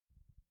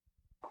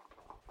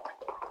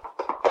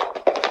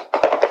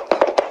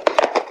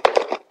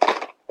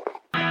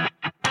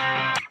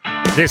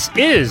This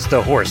is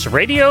the Horse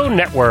Radio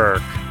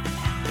Network.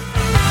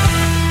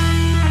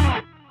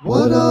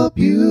 What a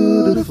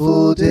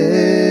beautiful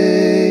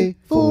day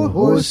for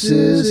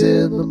horses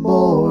in the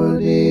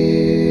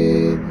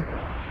morning.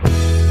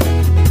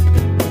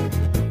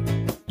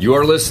 You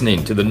are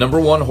listening to the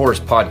 #1 horse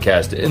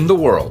podcast in the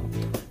world.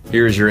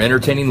 Here's your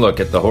entertaining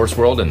look at the horse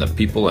world and the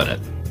people in it.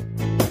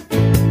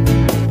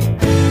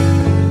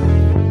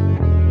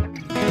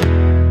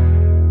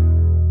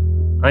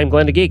 I'm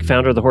Glenn DeGeek,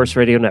 founder of the Horse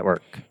Radio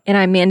Network. And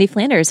I'm Mandy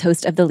Flanders,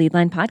 host of the Lead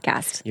Line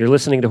Podcast. You're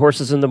listening to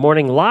Horses in the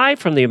Morning live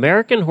from the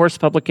American Horse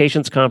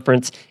Publications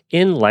Conference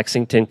in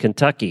Lexington,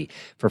 Kentucky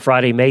for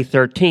Friday, May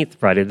 13th.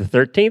 Friday the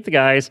 13th,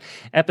 guys,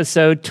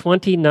 episode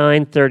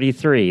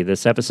 2933.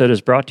 This episode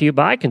is brought to you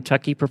by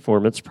Kentucky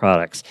Performance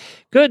Products.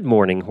 Good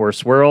morning,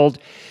 Horse World.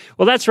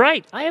 Well, that's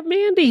right. I have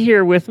Mandy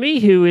here with me,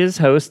 who is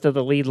host of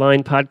the Lead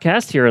Line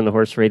Podcast here on the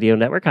Horse Radio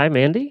Network. Hi,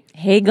 Mandy.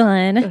 Hey,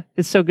 Glenn.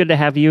 It's so good to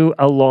have you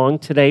along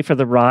today for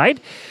the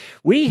ride.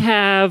 We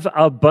have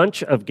a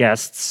bunch of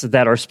guests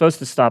that are supposed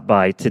to stop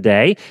by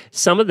today.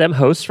 Some of them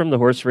hosts from the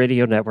Horse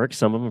Radio Network,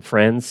 some of them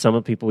friends, some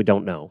of them people we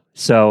don't know.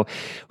 So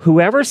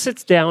whoever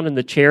sits down in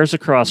the chairs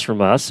across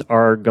from us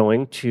are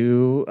going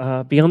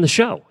to be on the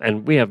show.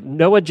 And we have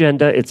no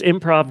agenda. It's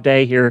improv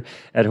day here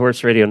at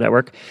Horse Radio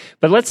Network.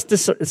 But let's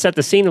set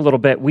the scene a little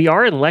bit. We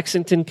are in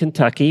Lexington,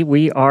 Kentucky.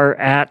 We are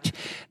at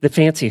the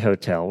Fancy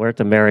Hotel. We're at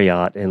the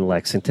Marriott in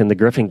Lexington, the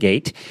Griffin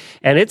Gate.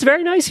 And it's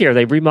very nice here.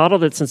 They've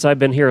remodeled it since I've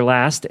been here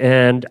last.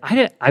 And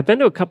I've been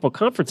to a couple of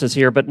conferences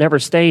here, but never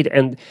stayed.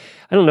 And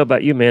I don't know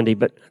about you, Mandy,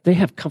 but they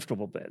have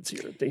comfortable beds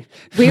here.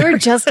 We were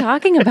just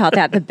talking about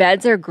that. The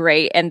beds are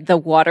great, and the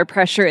water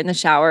pressure in the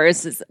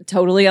showers is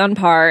totally on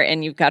par,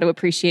 and you've got to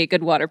appreciate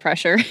good water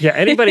pressure. Yeah,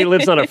 anybody who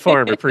lives on a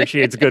farm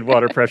appreciates good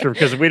water pressure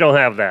because we don't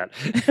have that.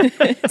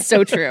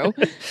 So true.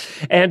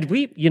 And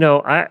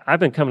I've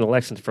been coming to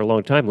Lexington for a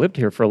long time, lived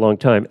here for a long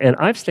time, and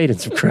I've stayed in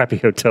some crappy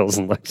hotels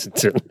in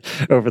Lexington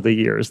over the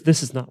years.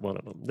 This is not one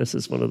of them. This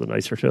is one of the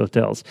nicer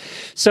hotels.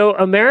 So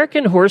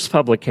American Horse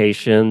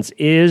Publications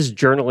is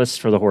journalists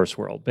for the horse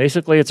world.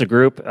 Basically, it's a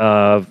group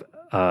of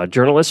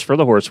journalists for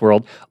the horse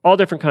world, all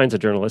different kinds of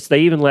journalists.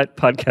 They even let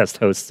podcast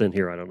hosts in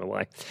here. I don't know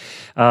why.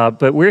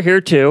 But we're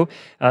here too.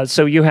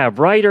 So you have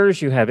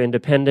writers, you have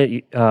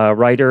independent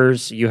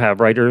writers, you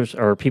have writers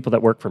or people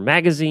that work for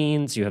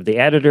magazines, you have the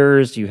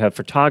editors, you have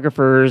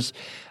photographers,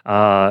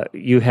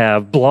 you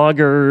have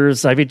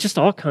bloggers. I mean, just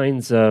all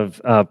kinds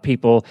of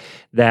people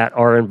that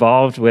are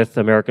involved with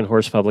American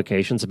Horse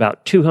Publications.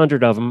 About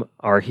 200 of them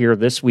are here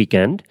this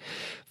weekend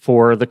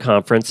for the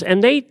conference.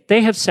 And they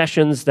have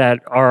sessions that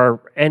are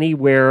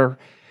anywhere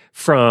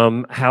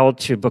from how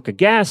to book a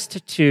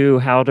guest to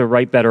how to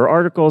write better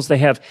articles. They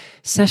have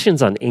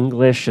sessions on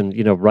English and,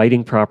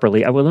 writing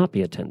properly. I will not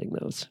be attending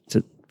those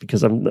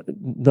because I'm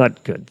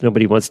not good.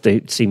 Nobody wants to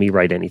see me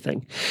write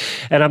anything.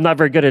 And I'm not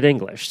very good at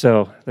English.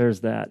 So there's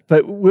that.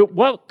 But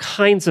what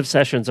kinds of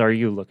sessions are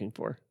you looking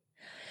for?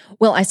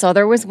 Well, I saw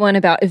there was one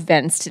about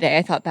events today.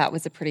 I thought that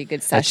was a pretty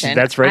good session.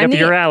 That's right up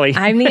your alley.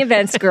 I'm the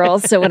events girl,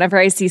 so whenever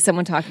I see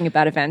someone talking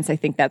about events, I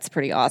think that's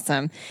pretty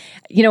awesome.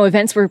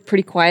 Events were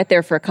pretty quiet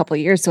there for a couple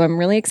of years, so I'm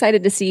really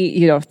excited to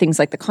see, things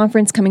like the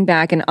conference coming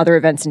back and other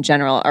events in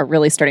general are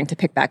really starting to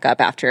pick back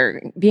up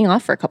after being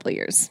off for a couple of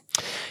years.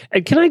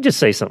 And can I just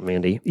say something,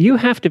 Mandy? You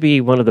have to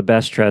be one of the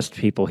best dressed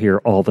people here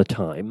all the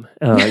time.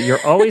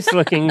 You're always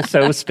looking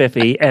so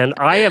spiffy, and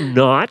I am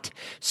not.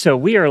 So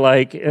we are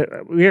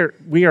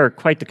we are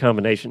quite the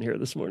combination here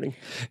this morning.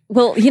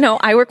 Well,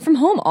 I work from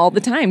home all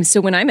the time. So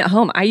when I'm at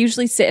home, I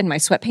usually sit in my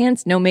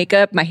sweatpants, no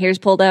makeup, my hair's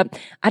pulled up.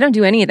 I don't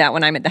do any of that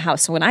when I'm at the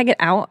house. So when I get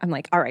out, I'm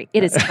like, all right,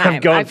 it is time.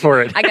 I'm going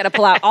for it. I got to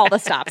pull out all the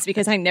stops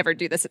because I never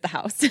do this at the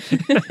house.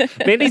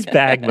 Mandy's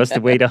bag must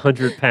have weighed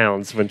 100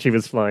 pounds when she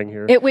was flying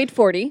here. It weighed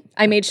 40.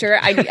 I made sure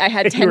I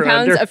had 10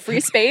 pounds of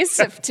free space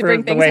to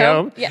bring things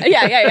home.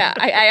 Yeah.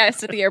 I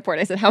asked at the airport,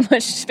 I said, how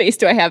much space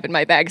do I have in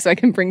my bag so I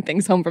can bring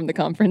things home from the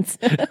conference?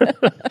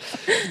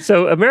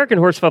 So American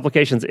Horse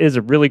Publications is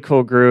a really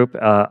cool group.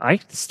 I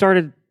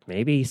started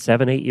maybe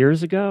 7-8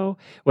 years ago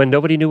when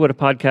nobody knew what a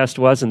podcast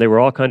was and they were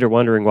all kind of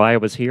wondering why I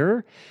was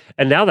here.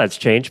 And now that's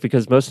changed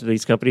because most of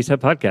these companies have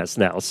podcasts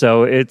now.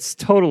 So it's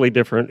totally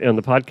different on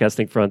the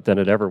podcasting front than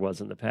it ever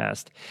was in the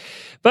past.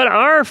 But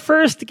our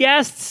first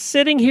guest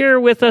sitting here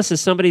with us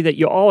is somebody that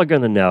you all are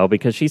going to know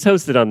because she's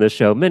hosted on this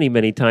show many,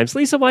 many times.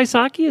 Lisa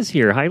Wysocki is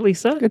here. Hi,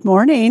 Lisa. Good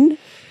morning.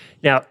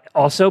 Now,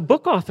 also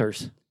book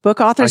authors. Book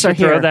authors are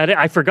here. Throw that in.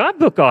 I forgot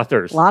book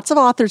authors. Lots of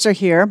authors are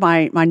here.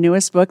 My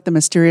newest book, The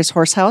Mysterious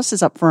Horse House,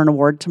 is up for an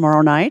award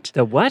tomorrow night.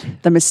 The what?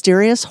 The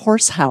Mysterious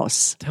Horse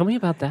House. Tell me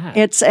about that.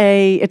 It's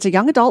a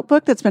young adult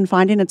book that's been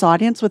finding its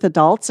audience with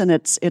adults, and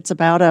it's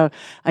about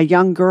a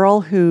young girl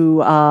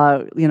who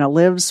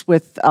lives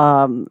with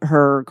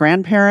her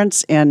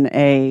grandparents in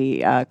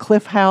a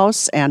cliff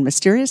house, and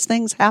mysterious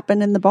things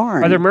happen in the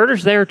barn. Are there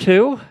murders there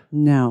too?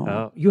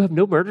 No. You have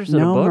no murders in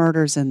the book? No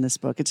murders in this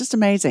book. It's just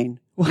amazing.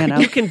 You know?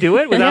 You can do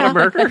it without a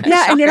murder?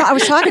 Yeah, and I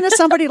was talking to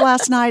somebody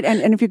last night,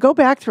 and if you go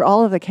back through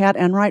all of the Kat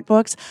Enright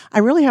books, I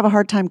really have a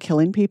hard time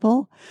killing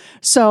people.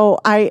 So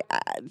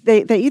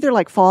they either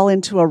like fall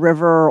into a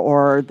river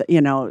or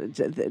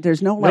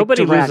there's no like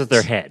Nobody direct. loses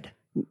their head.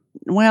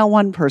 Well,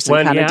 one person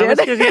kind of did.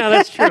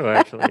 That's true.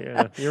 Actually,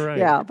 yeah, you're right.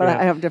 Yeah, but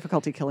I have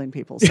difficulty killing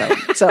people.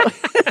 So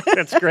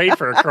that's great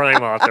for a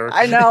crime author.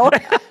 I know.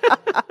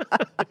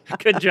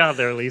 Good job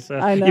there, Lisa.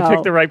 I know. You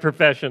picked the right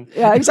profession.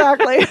 Yeah,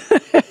 exactly.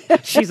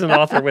 She's an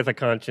author with a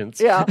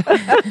conscience. Yeah.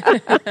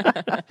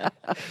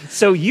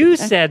 So you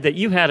said that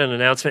you had an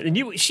announcement,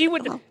 and she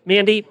would,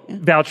 Mandy,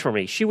 vouch for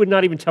me. She would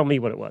not even tell me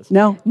what it was.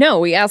 No,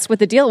 we asked what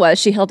the deal was.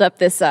 She held up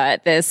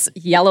this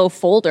yellow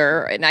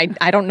folder, and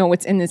I don't know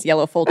what's in this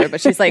yellow folder,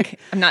 but she's like,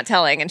 I'm not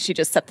telling, and she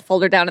just set the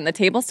folder down on the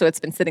table, so it's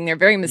been sitting there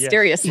very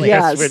mysteriously.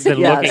 Yes. We've been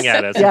looking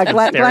at us. Yeah,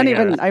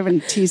 Glenn I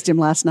even teased him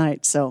last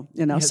night. So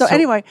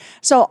anyway,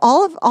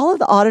 all of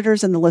the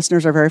auditors and the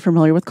listeners are very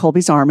familiar with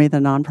Colby's Army, the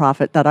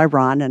nonprofit that I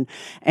run,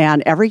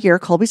 and every year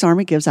Colby's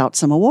Army gives out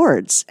some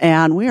awards,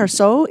 and we are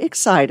so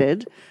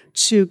excited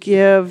to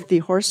give the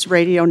Horse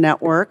Radio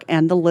Network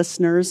and the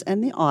listeners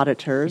and the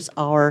auditors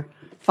our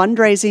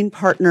Fundraising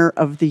Partner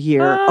of the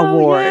Year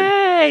award.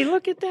 Yay,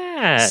 look at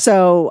that.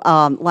 So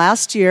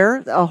last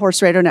year,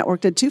 Horse Radio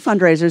Network did 2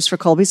 fundraisers for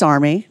Colby's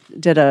Army.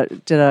 Did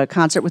a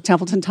concert with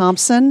Templeton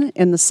Thompson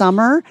in the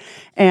summer,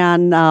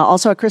 and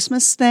also a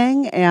Christmas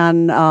thing.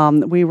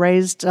 And we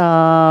raised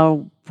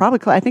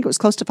I think it was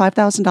close to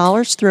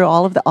 $5,000 through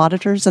all of the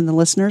auditors and the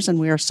listeners, and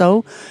we are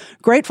so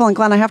grateful. And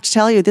Glenn, I have to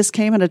tell you, this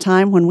came at a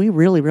time when we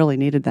really, really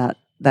needed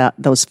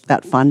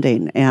that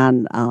funding,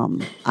 and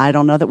I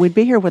don't know that we'd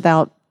be here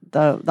without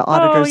the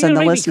auditors and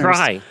the listeners.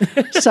 Cry.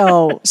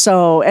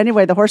 So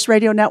anyway, the Horse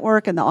Radio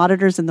Network and the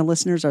auditors and the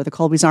listeners are the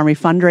Colby's Army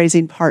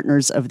Fundraising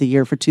Partners of the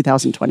Year for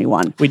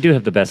 2021. We do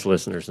have the best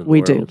listeners in the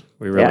world. We do.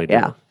 We really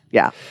do.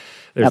 Yeah.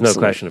 There's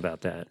Absolutely. no question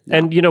about that. No.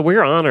 And,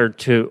 we're honored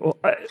to,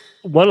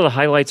 one of the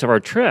highlights of our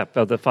trip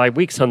of the 5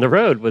 weeks on the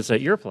road was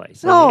at your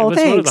place. Oh, it was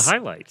thanks. one of the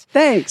highlights.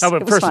 Thanks.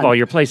 But first of all,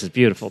 your place is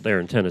beautiful there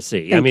in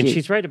Tennessee. Thank you.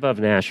 She's right above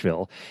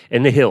Nashville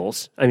in the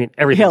hills.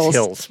 Everything's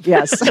hills.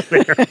 Yes.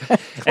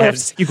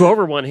 And you go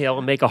over one hill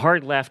and make a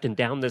hard left and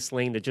down this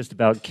lane that just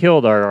about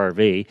killed our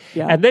RV.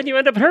 Yeah. And then you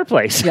end up at her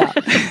place. Yeah.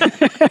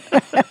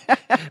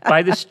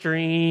 By the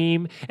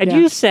stream. And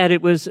you said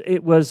it was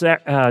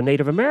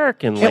Native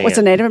American land. It was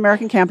a Native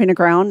American camping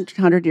ground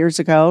 200 years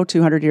ago,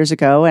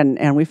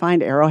 and we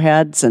find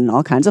arrowheads and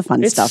all kinds of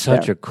fun stuff there.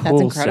 It's such a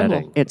cool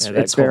setting. It's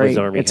very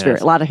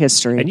a lot of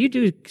history. And you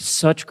do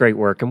such great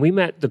work, and we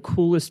met the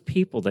coolest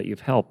people that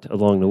you've helped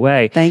along the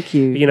way. Thank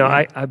you.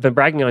 I've been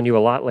bragging on you a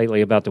lot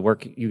lately about the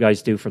work you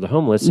guys do for the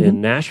homeless in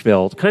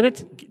Nashville. Kind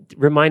of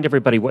remind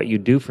everybody what you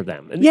do for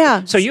them.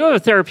 And so you have a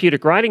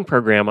therapeutic riding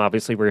program,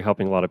 obviously, where you're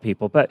helping a lot of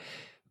people, but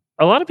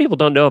a lot of people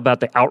don't know about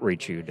the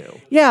outreach you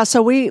do. Yeah,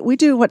 so we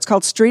do what's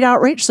called street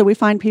outreach. So we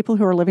find people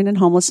who are living in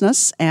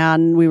homelessness,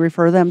 and we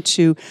refer them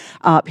to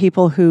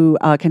people who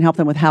can help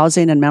them with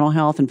housing and mental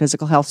health and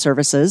physical health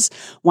services.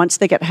 Once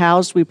they get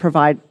housed, we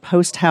provide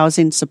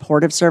post-housing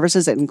supportive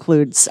services. It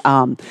includes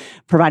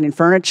providing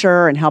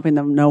furniture and helping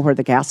them know where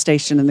the gas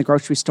station and the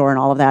grocery store and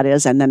all of that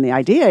is. And then the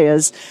idea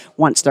is,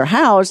 once they're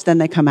housed, then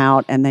they come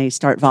out and they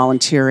start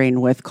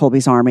volunteering with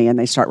Colby's Army, and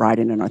they start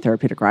riding in our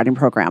therapeutic riding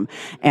program.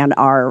 And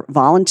our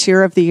volunteer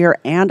of the year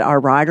and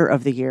our rider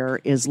of the year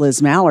is Liz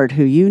Mallard,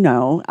 who you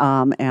know,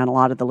 and a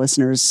lot of the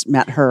listeners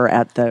met her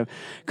at the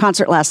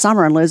concert last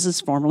summer. And Liz is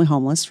formerly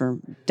homeless for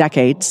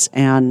decades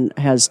and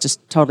has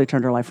just totally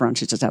turned her life around.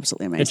 She's just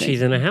absolutely amazing. And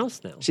she's in a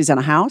house now. She's in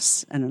a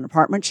house and an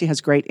apartment. She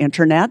has great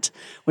internet,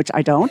 which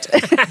I don't.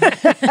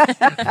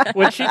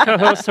 When she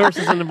co-hosts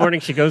Horses in the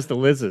Morning, she goes to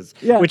Liz's,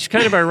 which is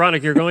kind of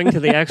ironic. You're going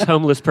to the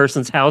ex-homeless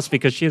person's house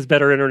because she has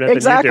better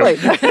internet than you do.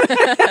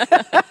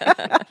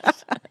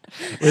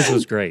 Liz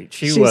was great.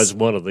 She's was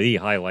one of the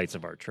highlights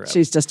of our trip.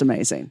 She's just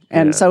amazing.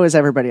 And so is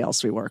everybody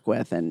else we work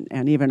with.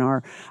 And even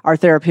our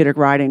therapeutic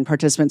riding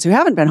participants who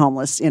haven't been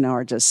homeless,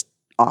 are just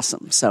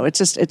awesome. So it's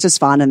just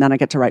fun. And then I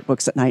get to write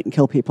books at night and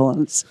kill people.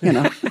 And it's,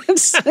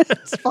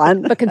 it's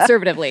fun. But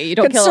conservatively, you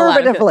don't kill a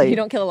lot of people. You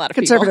don't kill a lot of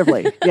people.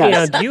 Conservatively,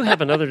 yes. And you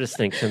have another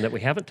distinction that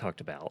we haven't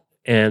talked about.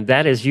 And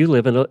that is you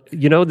live in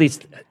these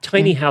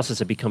tiny houses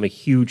have become a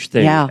huge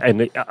thing. Yeah.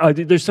 And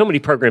there's so many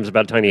programs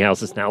about tiny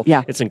houses now.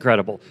 Yeah. It's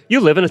incredible. You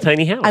live in a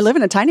tiny house. I live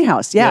in a tiny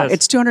house. Yeah. Yes.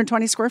 It's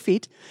 220 square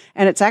feet.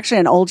 And it's actually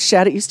an old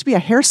shed. It used to be a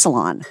hair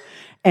salon.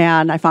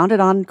 And I found it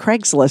on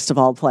Craigslist of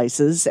all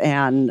places.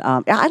 And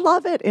I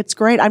love it. It's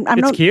great.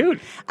 It's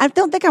cute. I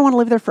don't think I want to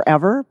live there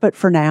forever, but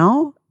for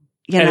now,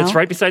 and it's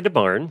right beside the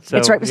barn. So,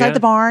 it's right beside the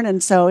barn.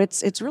 And so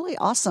it's really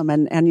awesome.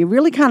 And you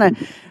really kind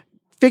of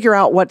figure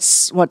out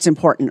what's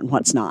important and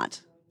what's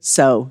not.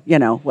 So,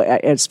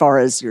 as far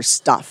as your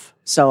stuff.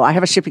 So I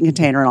have a shipping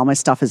container and all my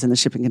stuff is in the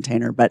shipping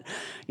container. But,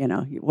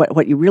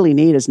 what you really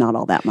need is not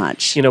all that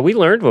much. We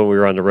learned when we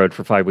were on the road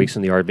for 5 weeks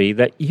in the RV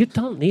that you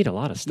don't need a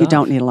lot of stuff. You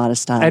don't need a lot of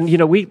stuff.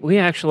 And, we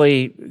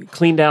actually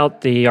cleaned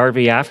out the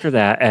RV after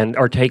that and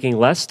are taking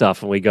less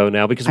stuff when we go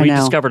now because we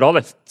discovered all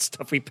that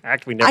stuff we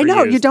packed we never used. I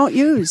know, you don't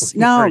use.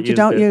 No, you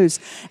don't use.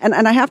 And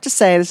I have to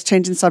say, this is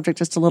changing the subject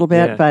just a little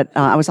bit, but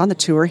I was on the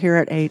tour here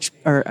at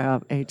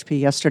AHP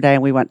yesterday,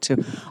 and we went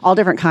to all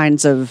different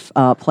kinds of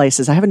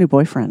places. I have a new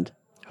boyfriend.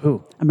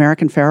 Who?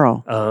 American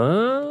Pharoah.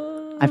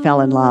 Oh. I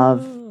fell in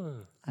love.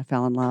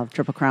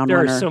 Triple Crown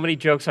winner. There are so many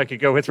jokes I could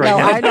go with right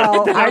now. I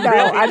know.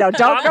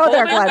 Don't go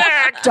there, Glenn.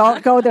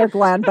 Don't go there,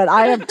 Glenn. But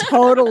I am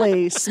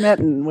totally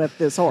smitten with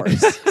this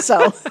horse.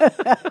 So,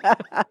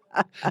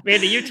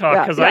 Mandy, you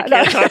talk because I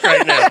can't talk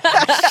right now.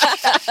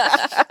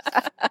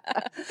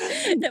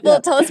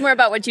 Well, tell us more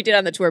about what you did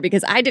on the tour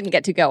because I didn't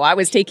get to go. I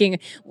was taking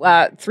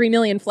 3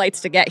 million flights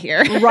to get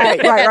here. Right.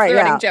 That's the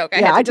running joke. I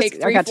had to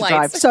take 3 got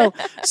flights. to drive.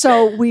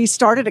 So we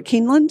started at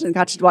Keeneland and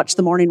got to watch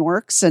the morning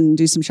works and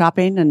do some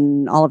shopping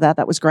and all of that.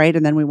 That was great.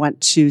 And then we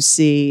went to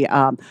see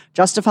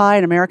Justify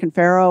and American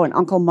Pharoah and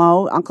Uncle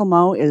Mo. Uncle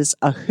Mo is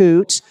a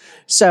hoot.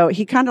 So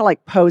he kind of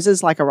like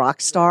poses like a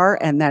rock star,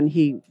 and then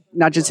he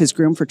nudges his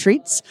groom for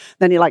treats.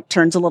 Then he like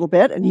turns a little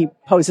bit and he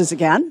poses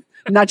again.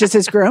 Nudges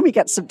his groom. He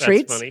gets some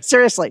treats. Funny.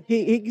 Seriously,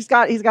 he's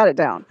got it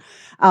down.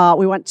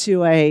 We went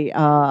to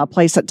a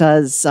place that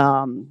does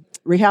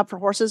rehab for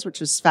horses, which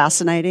was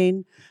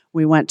fascinating.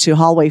 We went to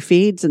Holloway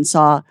Feeds and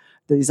saw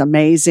these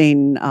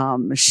amazing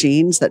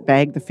machines that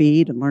bag the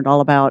feed and learned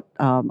all about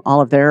all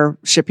of their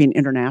shipping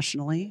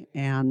internationally.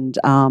 And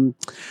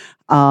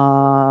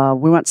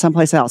we went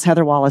someplace else.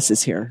 Heather Wallace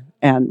is here,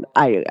 and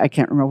I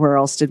can't remember where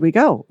else did we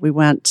go. We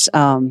went. We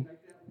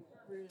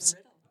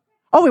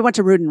went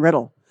to Rood and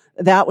Riddle.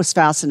 That was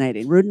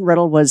fascinating. Rood and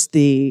Riddle was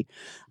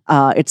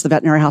it's the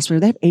veterinary hospital.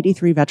 They have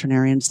 83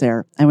 veterinarians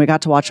there. And we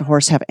got to watch a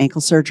horse have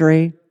ankle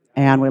surgery.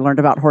 And we learned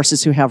about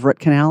horses who have root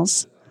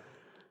canals.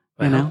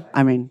 Wow.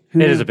 I mean,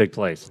 it is a big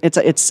place.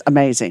 It's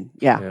amazing.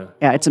 Yeah,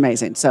 it's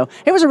amazing. So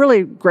it was a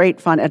really great,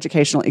 fun,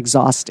 educational,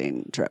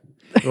 exhausting trip.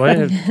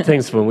 One of the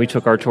things when we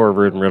took our tour of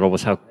Rood and Riddle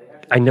was how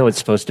I know it's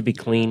supposed to be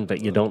clean,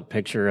 but you don't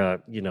picture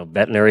a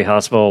veterinary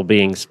hospital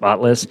being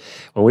spotless.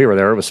 When we were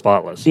there, it was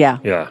spotless. Yeah.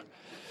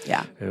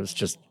 It was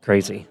just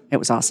crazy. It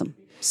was awesome.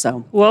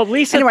 So, well,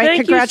 Lisa, anyway,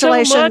 thank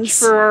congratulations. you so much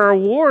for our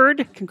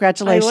award.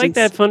 Congratulations. I like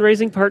that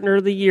fundraising partner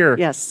of the year.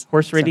 Yes.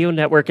 Horse Radio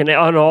Network and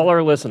on all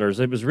our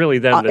listeners. It was really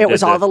them that it was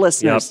did all this. the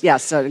listeners. Yep.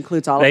 Yes, so it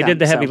includes all of them. They did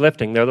the heavy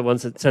lifting. They're the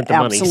ones that sent the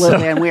money.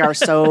 Absolutely, and we are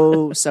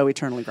so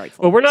eternally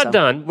grateful. Well, we're not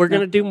done. We're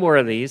going to do more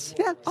of these.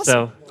 Yeah,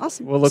 awesome.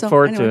 So we'll look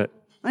forward to it.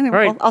 Anyway,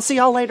 all right. well, I'll see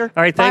y'all later.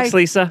 All right, thanks, Bye.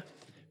 Lisa.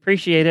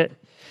 Appreciate it.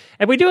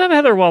 And we do have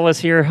Heather Wallace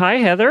here. Hi,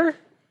 Heather.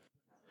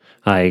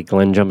 Hi,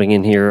 Glenn jumping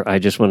in here. I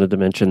just wanted to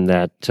mention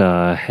that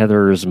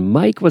Heather's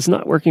mic was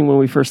not working when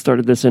we first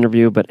started this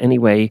interview. But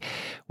anyway,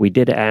 we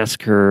did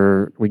ask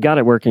her, we got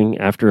it working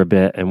after a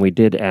bit, and we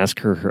did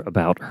ask her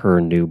about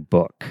her new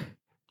book.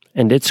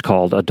 And it's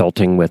called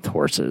Adulting with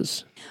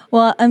Horses.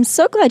 Well, I'm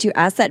so glad you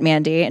asked that,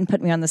 Mandy, and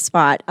put me on the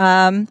spot.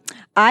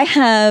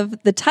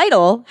 The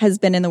title has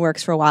been in the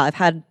works for a while. I've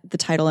had the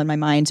title in my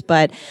mind,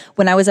 but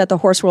when I was at the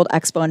Horse World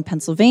Expo in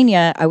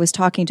Pennsylvania, I was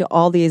talking to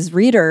all these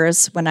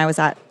readers when I was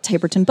at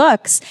Taberton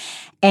Books,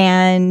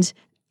 and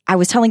I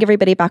was telling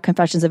everybody about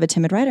Confessions of a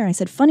Timid Writer, and I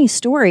said, funny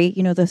story,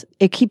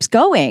 it keeps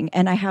going,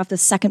 and I have the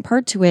second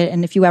part to it,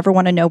 and if you ever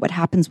want to know what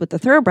happens with the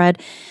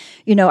thoroughbred,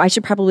 I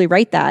should probably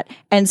write that.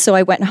 And so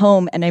I went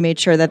home and I made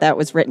sure that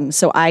was written.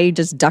 So I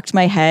just ducked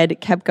my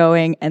head, kept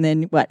going, and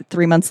then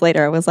 3 months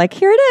later, I was like,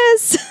 here it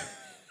is.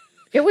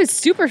 It was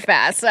super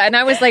fast. And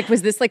I was like,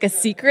 was this like a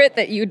secret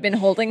that you'd been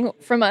holding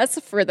from us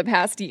for the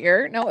past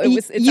year? No, it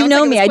was. You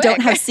know me. I don't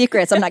have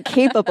secrets. I'm not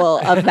capable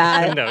of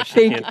that. No,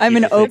 I'm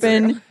an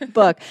open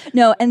book.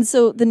 No. And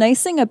so the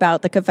nice thing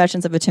about the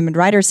Confessions of a Timid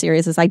Writer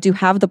series is I do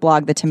have the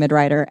blog, The Timid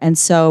Writer. And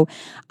so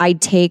I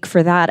take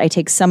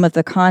some of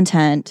the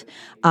content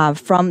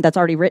from that's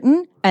already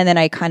written, and then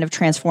I kind of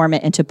transform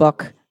it into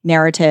book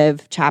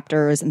narrative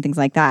chapters and things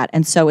like that.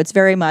 And so it's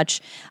very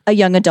much a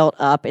young adult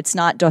up. It's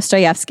not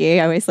Dostoevsky.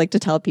 I always like to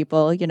tell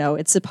people,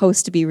 it's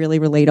supposed to be really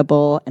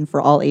relatable and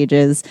for all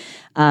ages,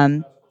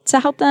 to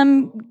help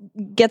them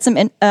get some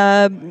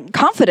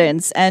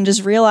confidence and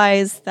just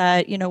realize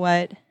that,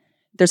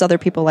 there's other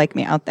people like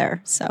me out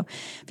there. So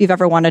if you've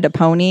ever wanted a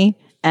pony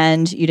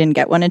and you didn't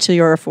get one until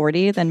you were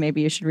 40, then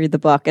maybe you should read the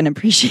book and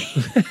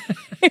appreciate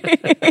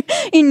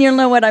and you'll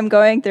know what I'm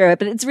going through.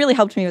 But it's really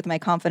helped me with my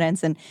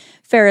confidence. And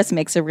Ferris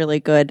makes a really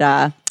good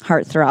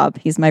heartthrob.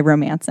 He's my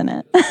romance in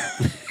it.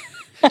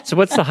 So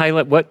what's the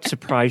highlight? What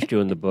surprised you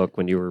in the book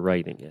when you were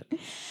writing it?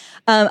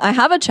 I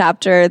have a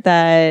chapter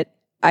that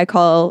I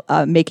call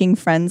Making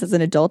Friends as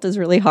an Adult is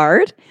Really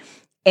Hard.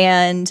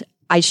 And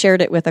I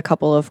shared it with a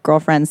couple of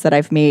girlfriends that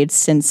I've made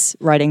since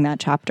writing that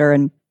chapter.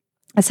 And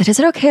I said, is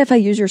it okay if I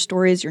use your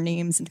stories, your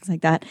names, and things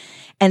like that?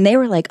 And they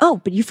were like,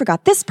 oh, but you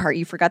forgot this part.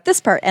 You forgot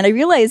this part. And I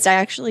realized I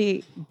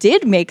actually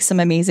did make some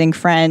amazing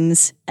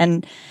friends.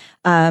 And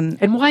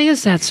And why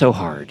is that so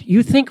hard?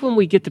 You think when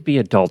we get to be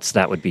adults,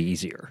 that would be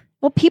easier.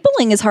 Well,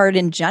 peopling is hard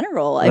in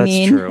general. I That's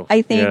mean, true.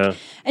 I think, Yeah.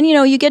 and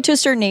you get to a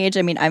certain age.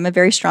 I mean, I'm a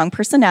very strong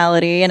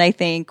personality. And I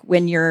think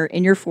when you're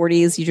in your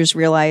 40s, you just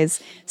realize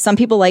some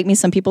people like me,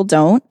 some people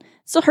don't.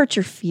 Still hurts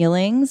your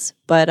feelings,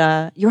 but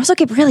you also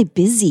get really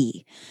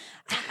busy.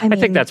 I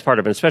think that's part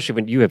of it, especially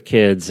when you have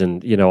kids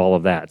and, all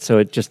of that. So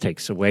it just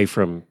takes away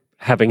from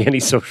having any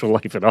social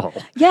life at all.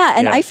 Yeah,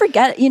 and I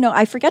forget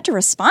to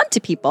respond to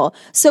people.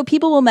 So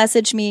people will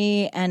message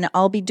me and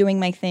I'll be doing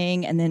my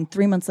thing, and then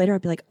 3 months later I'll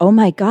be like, "Oh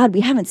my God,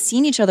 we haven't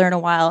seen each other in a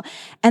while."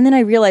 And then I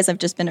realize I've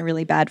just been a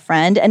really bad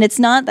friend. And it's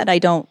not that I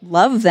don't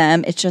love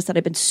them, it's just that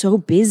I've been so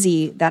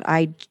busy that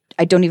I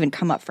don't even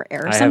come up for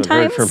air sometimes. I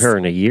haven't heard from her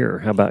in a year.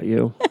 How about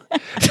you?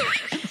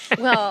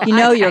 Well,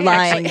 you're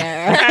lying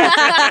there.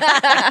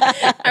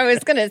 I was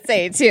going to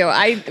say too,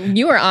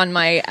 you were on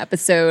my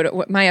episode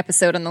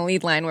on the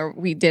lead line where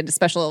we did a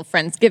special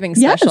Friendsgiving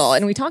special. Yes.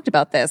 And we talked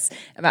about this,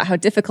 about how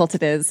difficult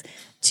it is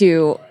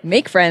to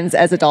make friends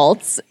as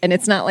adults. And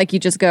it's not like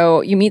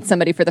you meet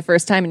somebody for the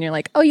first time and you're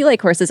like, "Oh, you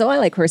like horses. Oh, I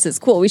like horses.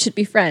 Cool. We should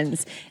be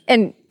friends."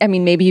 And I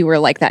mean, maybe you were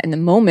like that in the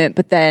moment,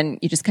 but then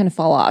you just kind of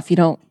fall off. You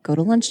don't go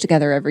to lunch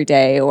together every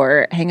day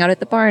or hang out at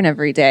the barn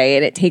every day.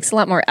 And it takes a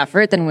lot more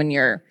effort than when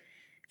you're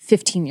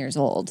 15 years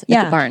old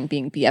at the barn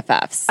being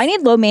BFFs. I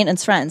need low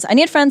maintenance friends. I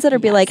need friends that are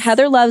be like,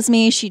 Heather loves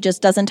me. She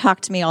just doesn't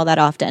talk to me all that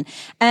often.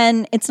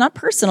 And it's not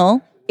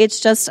personal. It's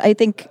just, I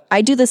think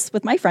I do this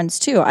with my friends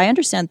too. I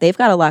understand they've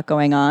got a lot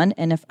going on.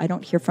 And if I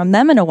don't hear from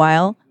them in a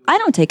while, I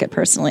don't take it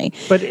personally.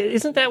 But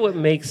isn't that what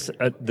makes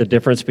the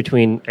difference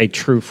between a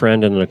true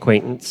friend and an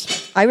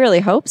acquaintance? I really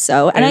hope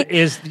so. And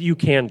You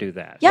can do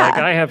that. Yeah. Like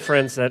I have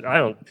friends that I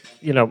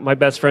don't, my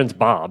best friend's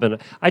Bob. And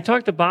I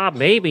talk to Bob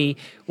maybe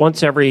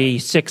once every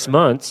 6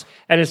 months.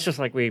 And it's just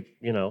like we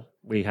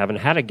haven't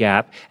had a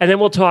gap. And then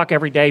we'll talk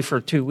every day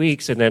for 2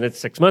 weeks and then it's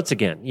 6 months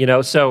again,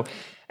 so,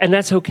 and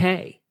that's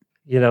okay.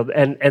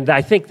 And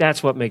I think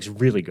that's what makes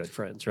really good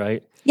friends,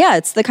 right? Yeah,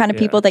 it's the kind of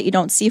people that you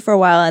don't see for a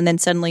while, and then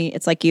suddenly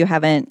it's like you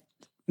haven't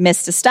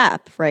missed a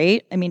step,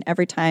 right? I mean,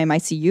 every time I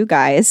see you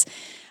guys,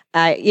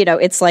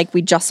 it's like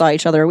we just saw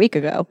each other a week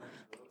ago.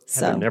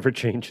 So Heather never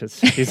changes.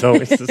 She's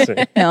always the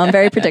same. No, I'm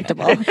very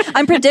predictable.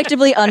 I'm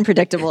predictably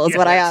unpredictable is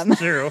what I am.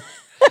 That's true.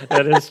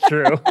 That is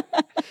true.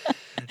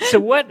 So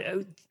what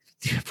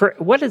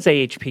is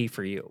AHP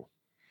for you?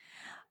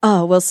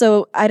 Oh, well,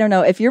 so I don't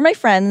know. If you're my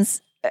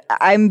friends,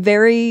 I'm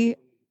very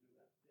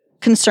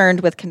concerned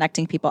with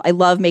connecting people. I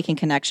love making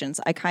connections.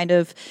 I kind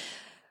of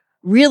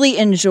really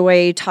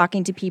enjoy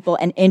talking to people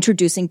and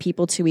introducing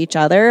people to each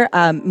other.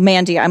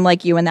 Mandy, I'm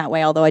like you in that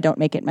way, although I don't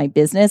make it my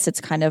business. It's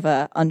kind of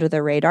a under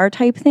the radar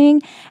type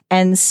thing.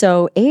 And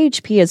so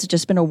AHP has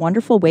just been a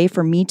wonderful way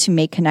for me to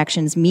make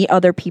connections, meet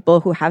other people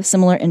who have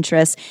similar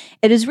interests.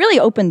 It has really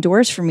opened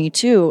doors for me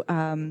too,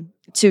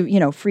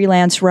 to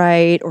freelance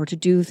write or to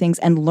do things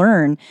and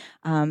learn.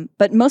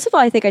 But most of all,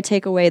 I think I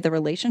take away the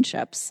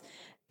relationships.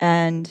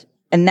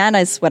 And that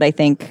is what I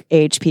think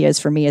AHP is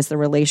for me, is the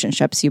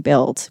relationships you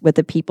build with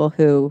the people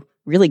who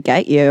really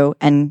get you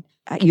and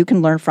you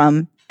can learn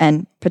from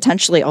and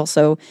potentially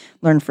also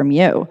learn from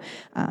you.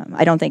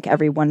 I don't think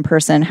every one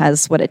person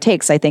has what it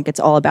takes. I think it's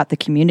all about the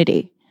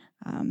community.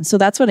 So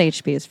that's what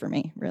AHP is for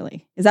me,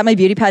 really. Is that my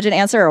beauty pageant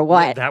answer or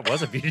what? Yeah, that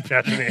was a beauty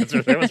pageant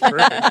answer. That was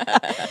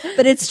perfect.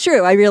 But it's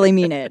true. I really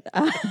mean it.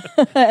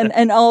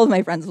 And all of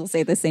my friends will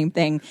say the same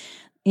thing.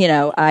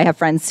 I have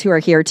friends who are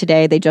here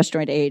today. They just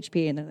joined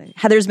AHP and they're like,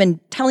 Heather's been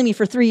telling me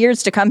for 3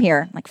 years to come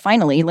here. I'm like,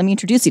 finally, let me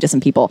introduce you to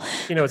some people.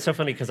 It's so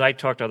funny because I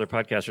talk to other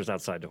podcasters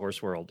outside the horse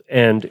world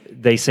and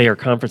they say our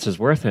conference is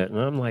worth it. And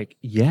I'm like,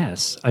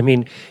 yes. I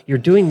mean, you're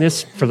doing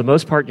this for the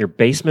most part in your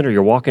basement or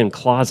your walk-in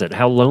closet.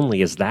 How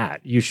lonely is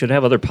that? You should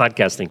have other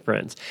podcasting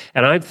friends.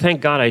 And I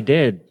thank God I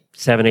did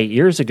 7-8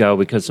 years ago,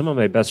 because some of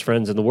my best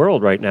friends in the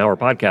world right now are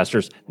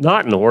podcasters,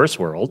 not in the horse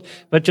world,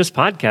 but just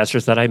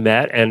podcasters that I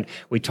met, and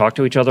we talk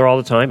to each other all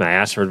the time. I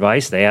ask for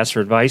advice, they ask for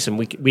advice, and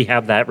we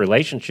have that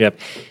relationship,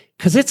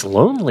 because it's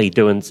lonely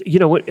doing,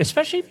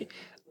 especially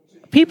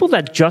people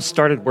that just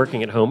started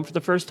working at home for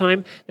the first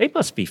time, they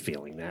must be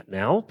feeling that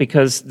now,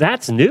 because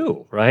that's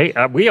new,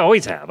 right? We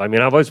always have. I mean,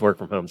 I've always worked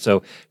from home,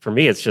 so for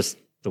me, it's just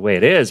the way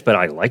it is, but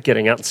I like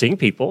getting out and seeing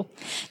people.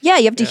 Yeah,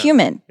 you have to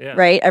human,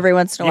 right? Every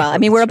once in a while. Yeah, I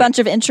mean, we're a bunch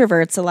of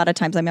introverts. A lot of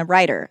times I'm a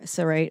writer.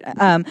 So, right.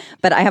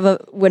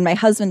 But when my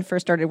husband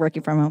first started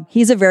working from home,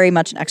 he's a very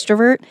much an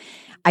extrovert.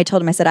 I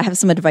told him, I said, I have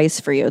some advice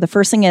for you. The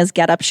first thing is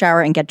get up, shower,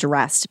 and get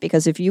dressed.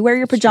 Because if you wear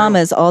your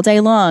pajamas all day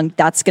long,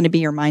 that's going to be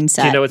your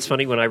mindset. It's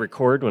funny, when I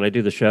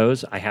do the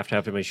shows, I have to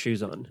have my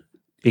shoes on.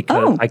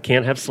 Because I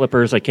can't have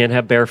slippers, I can't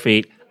have bare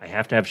feet. I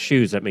have to have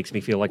shoes. That makes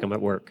me feel like I'm at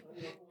work.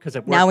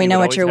 Now we know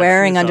what you're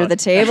wearing under the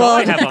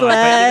table,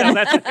 Glenn.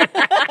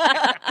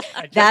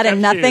 That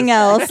and nothing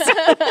else.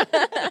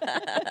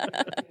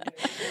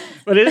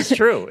 But it is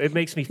true. It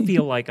makes me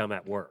feel like I'm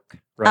at work.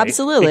 Right?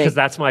 Absolutely. Because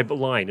that's my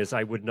line is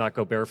I would not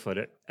go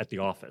barefoot at the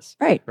office.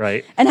 Right.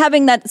 Right. And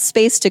having that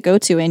space to go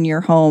to in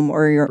your home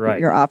or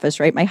your office,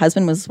 right? My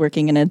husband was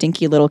working in a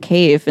dinky little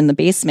cave in the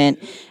basement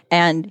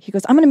and he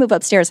goes, I'm going to move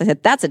upstairs. I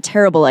said, that's a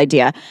terrible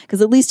idea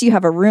because at least you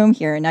have a room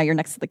here and now you're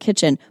next to the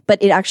kitchen.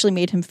 But it actually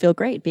made him feel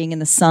great being in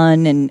the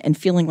sun and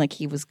feeling like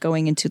he was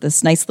going into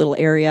this nice little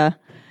area.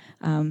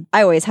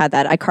 I always had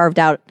that. I carved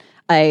out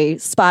a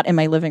spot in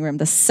my living room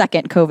the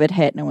second COVID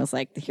hit and I was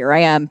like, here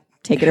I am.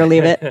 Take it or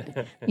leave it,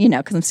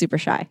 because I'm super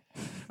shy.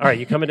 All right,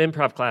 you come in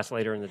improv class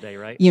later in the day,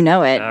 right? You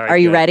know it. Right, Are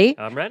you good. ready?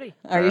 I'm ready.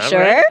 Are you I'm sure?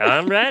 Ready.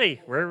 I'm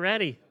ready. We're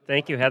ready.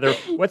 Thank you, Heather.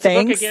 What's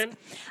the book again?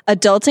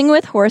 Adulting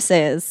with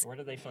Horses. Where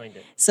do they find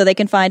it? So they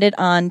can find it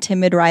on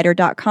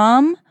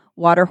timidrider.com,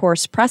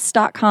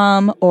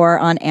 waterhorsepress.com, or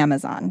on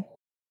Amazon.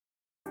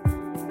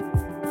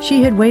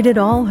 She had waited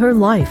all her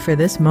life for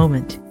this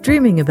moment,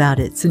 dreaming about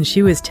it since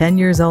she was 10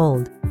 years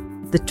old.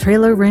 The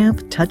trailer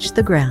ramp touched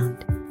the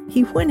ground.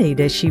 He whinnied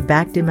as she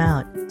backed him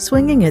out,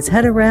 swinging his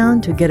head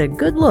around to get a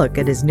good look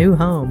at his new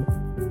home.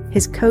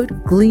 His coat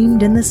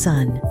gleamed in the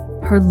sun.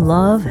 Her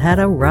love had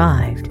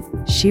arrived.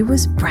 She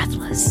was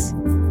breathless.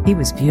 He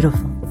was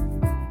beautiful.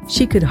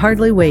 She could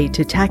hardly wait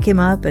to tack him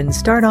up and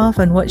start off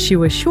on what she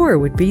was sure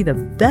would be the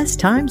best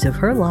times of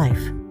her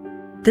life.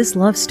 This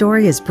love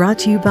story is brought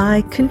to you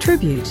by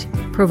Contribute,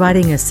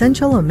 providing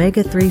essential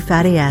omega-3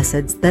 fatty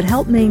acids that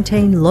help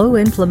maintain low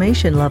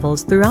inflammation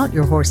levels throughout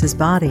your horse's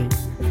body.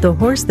 The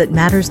horse that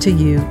matters to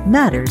you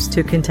matters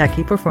to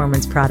Kentucky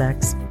Performance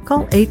Products.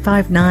 Call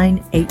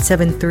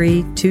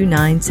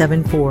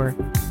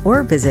 859-873-2974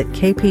 or visit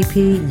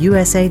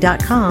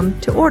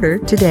kppusa.com to order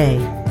today.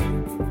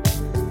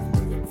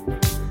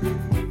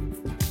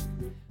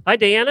 Hi,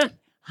 Diana.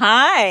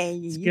 Hi,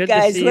 you good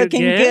guys to see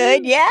looking you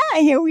again. good. Yeah,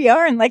 here we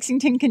are in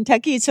Lexington,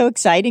 Kentucky. It's so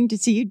exciting to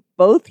see you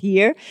both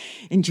here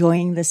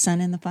enjoying the sun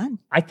and the fun.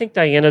 I think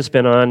Diana's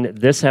been on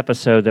this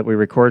episode that we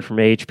record from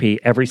AHP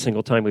every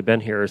single time we've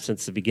been here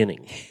since the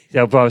beginning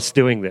of us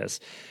doing this.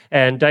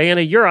 And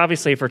Diana, you're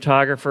obviously a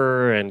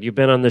photographer and you've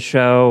been on the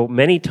show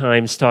many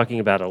times talking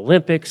about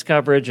Olympics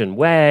coverage and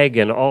WAG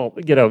and all,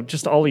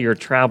 just all of your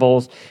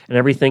travels and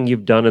everything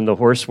you've done in the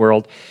horse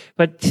world.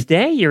 But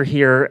today you're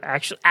here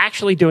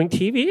actually doing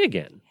TV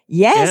again.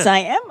 Yes, Yeah. I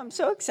am. I'm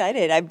so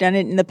excited. I've done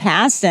it in the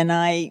past and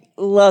I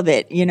love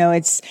it.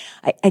 I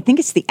think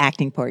it's the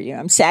acting part.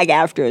 I'm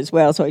SAG-AFTRA as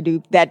well, so I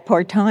do that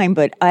part-time,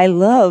 but I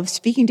love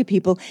speaking to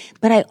people.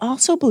 But I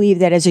also believe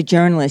that as a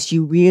journalist,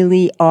 you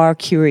really are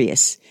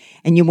curious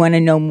and you want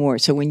to know more.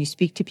 So when you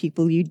speak to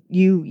people, you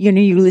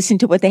listen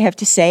to what they have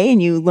to say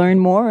and you learn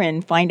more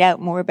and find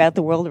out more about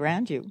the world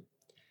around you.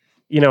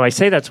 I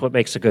say that's what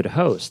makes a good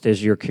host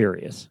is you're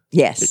curious.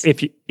 Yes.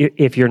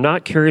 If you're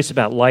not curious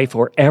about life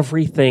or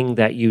everything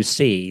that you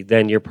see,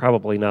 then you're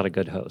probably not a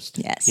good host.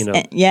 Yes.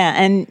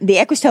 And the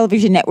Equus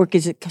Television Network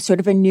is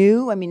sort of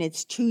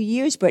it's 2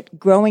 years, but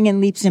growing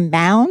in leaps and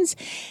bounds.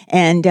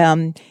 And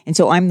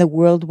so I'm the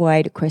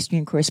worldwide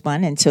equestrian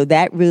correspondent. So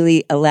that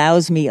really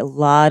allows me a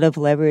lot of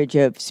leverage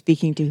of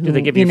speaking to who, Do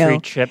they give you free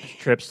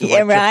trips to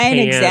Japan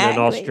and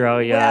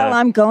Australia? Well,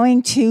 I'm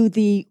going to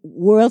the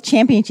World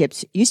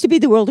Championships. Used to be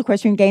the World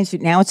Equestrian Games,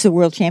 but now it's the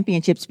World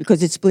Championships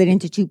because it's split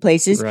into two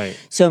places. Right.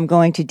 So I'm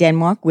going to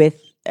Denmark with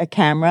a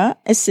camera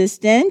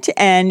assistant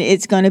and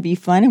it's going to be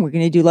fun and we're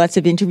going to do lots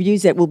of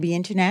interviews that will be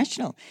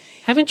international.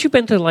 Haven't you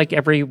been to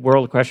every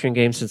World Equestrian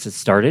Games since it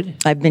started?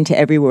 I've been to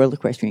every World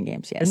Equestrian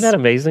Games, yes. Isn't that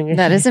amazing?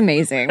 That is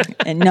amazing.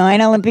 And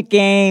 9 Olympic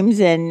Games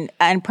and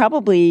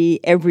probably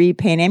every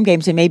Pan Am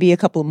Games and maybe a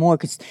couple more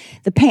because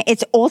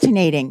it's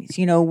alternating.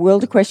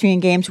 World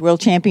Equestrian Games,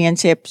 World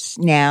Championships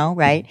now,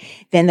 right?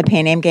 Then the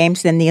Pan Am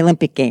Games, then the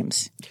Olympic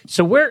Games.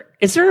 So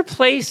is there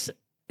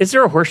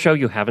a horse show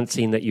you haven't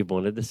seen that you've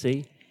wanted to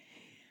see?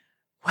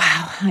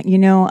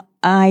 Wow.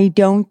 I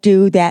don't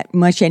do that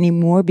much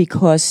anymore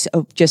because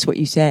of just what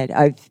you said.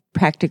 I've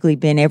practically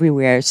been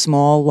everywhere,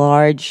 small,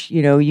 large,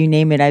 you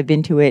name it, I've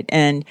been to it.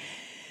 And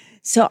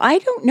so I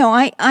don't know.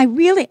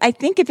 I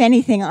think if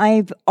anything,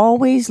 I've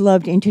always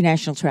loved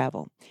international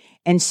travel.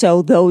 And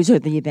so those are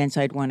the events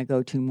I'd want to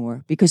go to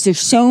more because there's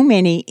so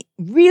many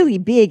really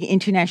big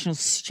international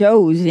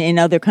shows in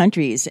other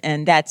countries.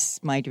 And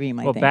that's my dream,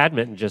 I think. Well,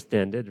 badminton just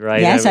ended,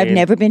 right? Yes, I've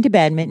never been to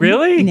badminton.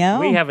 Really? No.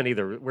 We haven't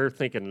either. We're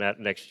thinking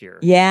that next year.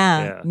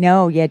 Yeah.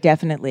 No,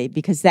 definitely.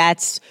 Because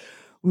that's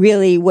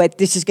really what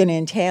this is going to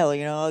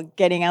entail,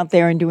 getting out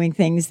there and doing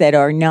things that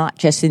are not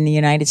just in the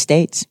United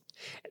States.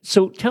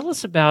 So tell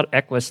us about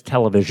Equus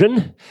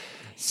Television.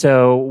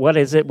 So what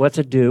is it? What's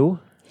it do?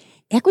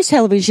 Equus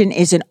Television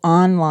is an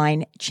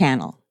online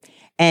channel,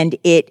 and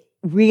it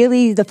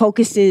really, the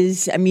focus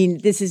is,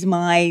 this is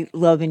my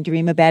love and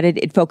dream about it.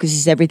 It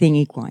focuses everything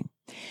equine.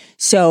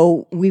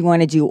 So we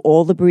want to do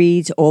all the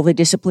breeds, all the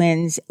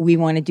disciplines. We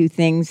want to do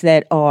things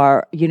that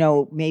are,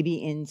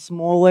 maybe in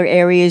smaller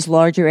areas,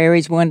 larger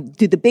areas. We want to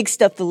do the big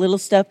stuff, the little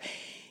stuff.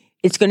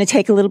 It's going to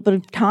take a little bit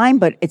of time,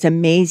 but it's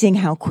amazing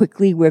how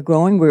quickly we're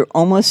growing. We're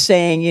almost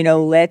saying,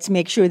 let's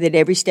make sure that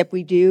every step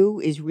we do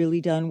is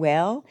really done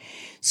well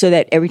so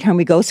that every time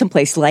we go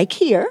someplace like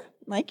here,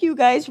 like you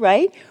guys,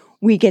 right?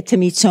 We get to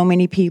meet so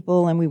many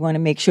people and we want to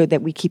make sure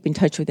that we keep in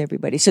touch with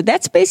everybody. So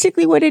that's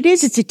basically what it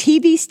is. It's a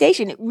TV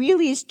station. It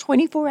really is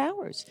 24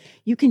 hours.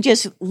 You can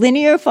just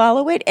linear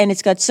follow it and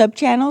it's got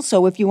sub-channels.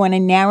 So if you want to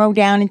narrow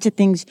down into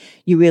things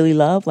you really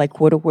love, like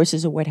quarter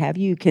horses or what have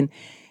you, you can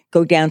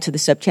go down to the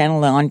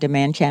sub-channel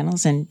on-demand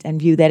channels and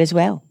view that as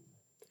well.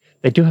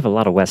 They do have a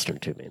lot of Western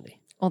too, Mindy.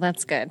 Well,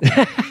 that's good.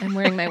 I'm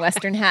wearing my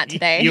Western hat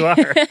today. You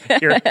are.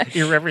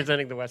 You're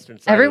representing the Western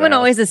side. Everyone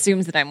always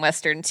assumes that I'm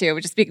Western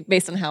too, just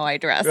based on how I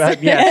dress.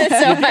 Yes,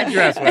 you did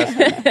dress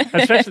Western.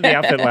 Especially the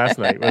outfit last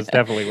night was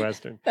definitely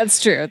Western.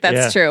 That's true.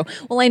 That's true.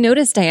 Well, I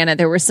noticed, Diana,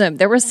 there were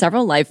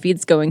several live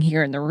feeds going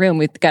here in the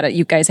room.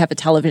 You guys have a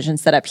television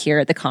set up here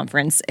at the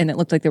conference, and it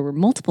looked like there were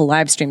multiple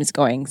live streams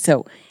going.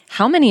 So,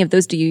 how many of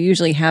those do you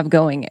usually have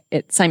going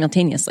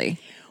simultaneously?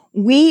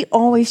 We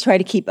always try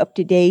to keep up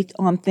to date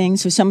on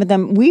things. So some of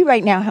them, we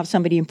right now have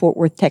somebody in Fort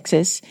Worth,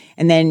 Texas,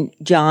 and then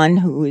John,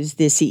 who is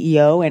the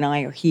CEO, and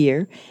I are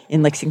here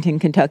in Lexington,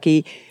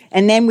 Kentucky.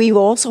 And then we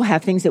also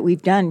have things that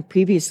we've done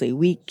previously.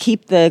 We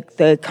keep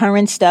the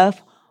current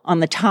stuff on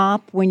the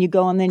top. When you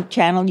go on the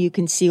channel, you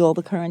can see all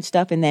the current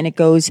stuff, and then it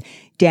goes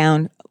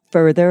down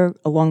further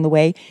along the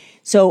way.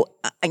 So,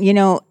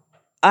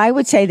 I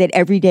would say that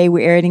every day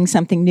we're adding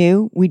something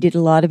new. We did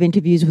a lot of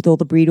interviews with all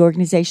the breed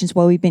organizations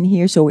while we've been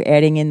here, so we're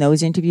adding in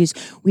those interviews.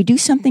 We do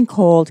something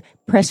called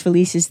press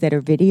releases that are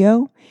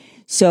video.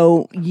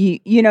 So,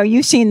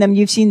 you've seen them,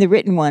 you've seen the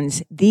written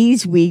ones.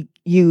 These we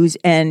use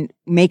and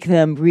make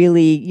them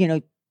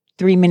really,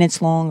 3 minutes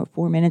long or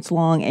 4 minutes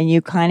long, and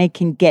you kind of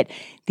can get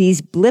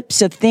these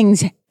blips of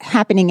things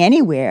happening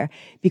anywhere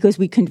because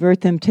we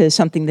convert them to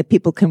something that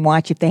people can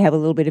watch if they have a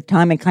little bit of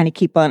time and kind of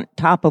keep on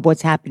top of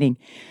what's happening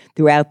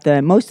throughout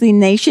the mostly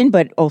nation,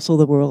 but also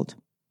the world.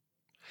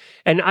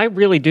 And I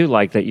really do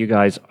like that you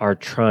guys are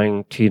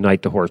trying to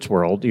unite the horse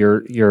world.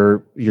 You're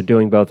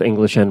doing both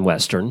English and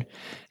Western,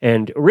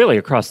 and really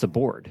across the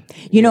board.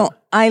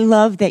 I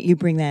love that you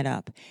bring that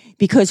up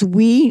because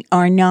we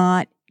are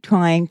not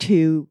trying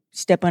to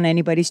step on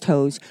anybody's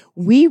toes.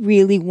 We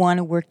really want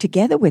to work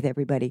together with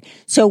everybody.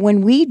 So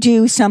when we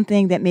do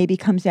something that maybe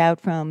comes out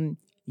from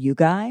you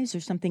guys or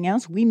something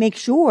else, we make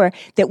sure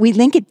that we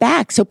link it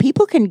back so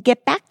people can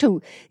get back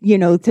to,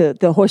 to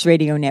the Horse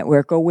Radio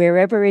Network or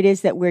wherever it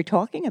is that we're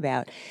talking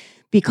about,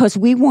 because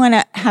we want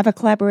to have a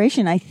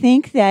collaboration. I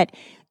think that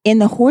in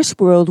the horse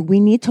world,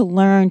 we need to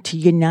learn to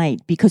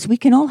unite because we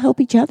can all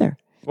help each other.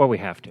 Well, we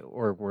have to,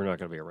 or we're not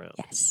going to be around.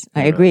 Yes,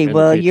 I agree.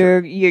 Well,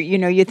 you're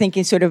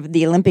thinking sort of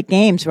the Olympic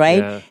Games, right?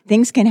 Yeah.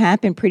 Things can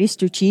happen pretty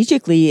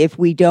strategically if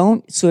we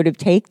don't sort of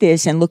take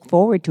this and look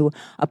forward to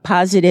a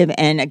positive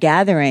and a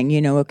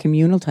gathering, a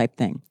communal type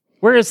thing.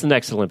 Where is the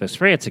next Olympics?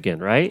 France again,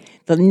 right?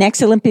 The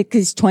next Olympic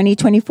is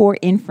 2024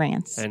 in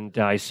France. And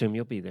I assume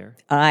you'll be there.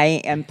 I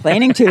am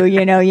planning to,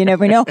 you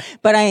never know.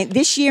 But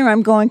this year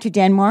I'm going to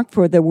Denmark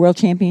for the World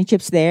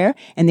Championships there.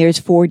 And there's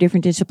 4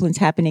 different disciplines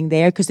happening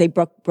there because they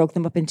broke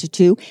them up into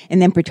 2.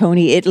 And then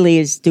Bertoni, Italy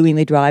is doing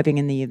the driving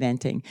and the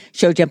eventing.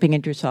 Show jumping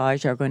and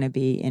dressage are going to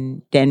be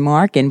in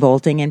Denmark, and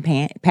vaulting and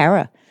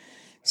para.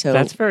 So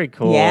that's very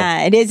cool.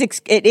 Yeah, it is.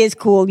 It is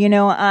cool.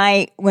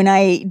 When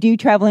I do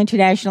travel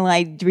international,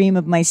 I dream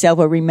of myself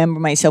or remember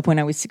myself when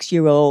I was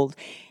 6-year-old,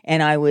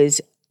 and it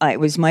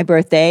was my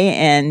birthday,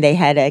 and they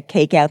had a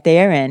cake out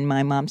there, and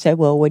my mom said,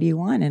 "Well, what do you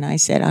want?" And I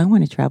said, "I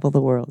want to travel the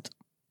world."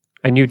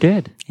 And you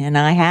did. And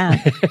I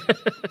have.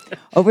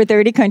 Over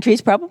 30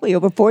 countries, probably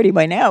over 40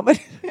 by now. But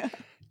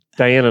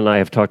Diana and I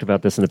have talked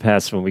about this in the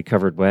past when we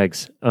covered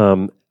WEGs.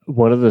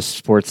 One of the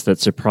sports that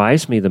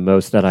surprised me the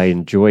most that I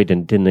enjoyed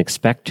and didn't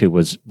expect to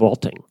was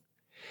vaulting.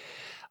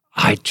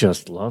 I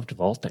just loved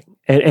vaulting.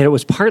 And it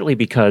was partly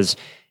because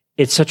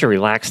it's such a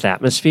relaxed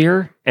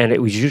atmosphere, and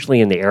it was usually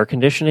in the air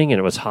conditioning, and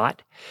it was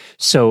hot.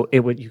 So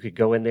you could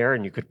go in there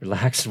and you could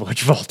relax and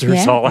watch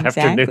vaulters all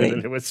afternoon,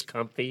 and it was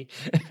comfy.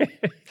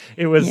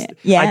 It was,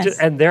 yes.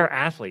 And they're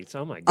athletes.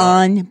 Oh my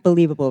God.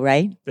 Unbelievable,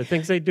 right? The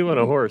things they do on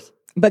a horse.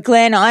 But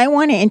Glenn, I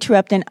want to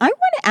interrupt, and I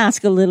want to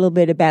ask a little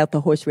bit about the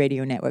Horse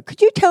Radio Network.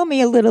 Could you tell me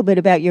a little bit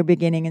about your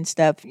beginning and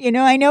stuff?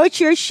 I know it's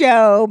your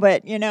show,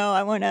 but,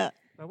 I want to...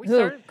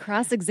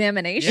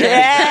 Cross-examination.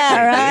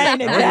 Yeah,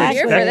 right. Exactly. I'm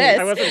here for this.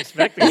 I wasn't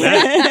expecting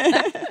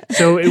that.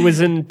 So it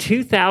was in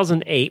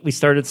 2008, we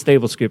started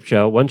Stable Scoop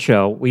Show, one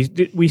show.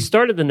 We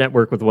started the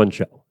network with one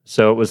show.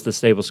 So it was the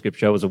Stable Scoop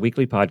Show. It was a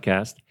weekly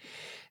podcast.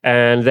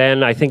 And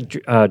then I think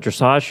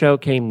Dressage Show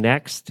came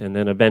next, and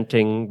then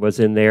eventing was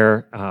in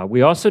there.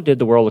 We also did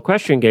the World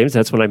Equestrian Games.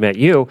 That's when I met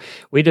you.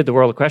 We did the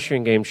World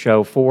Equestrian Games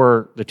show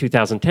for the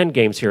 2010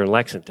 Games here in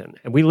Lexington,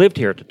 and we lived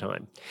here at the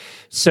time.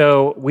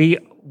 So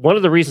one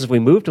of the reasons we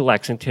moved to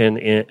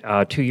Lexington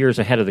 2 years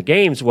ahead of the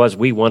Games was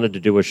we wanted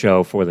to do a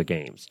show for the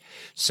Games.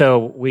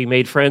 So we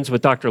made friends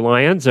with Dr.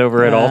 Lyons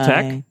over at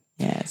Alltech,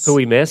 who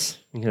we miss,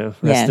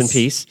 rest in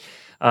peace.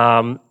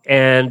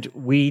 And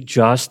we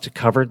just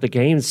covered the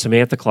Games.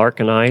 Samantha Clark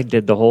and I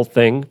did the whole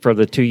thing for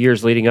the 2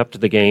 years leading up to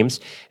the Games,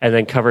 and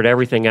then covered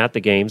everything at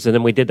the Games. And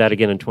then we did that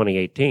again in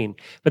 2018.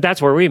 But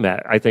that's where we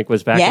met, I think,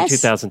 was back in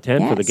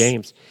 2010 for the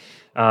Games.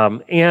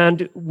 And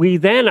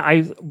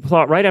I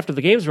thought right after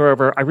the games were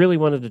over, I really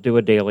wanted to do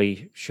a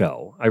daily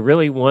show. I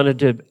really wanted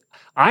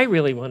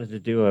to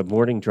do a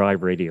morning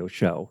drive radio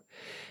show.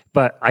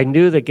 But I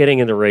knew that getting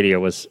into radio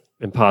was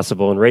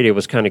impossible, and radio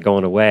was kind of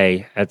going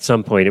away. At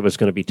some point, it was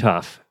going to be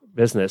tough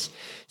business.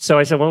 So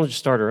I said, well, let's just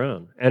start our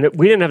own. And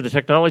we didn't have the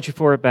technology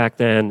for it back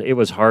then. It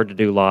was hard to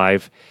do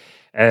live.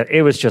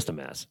 It was just a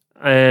mess.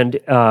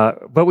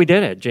 But we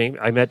did it.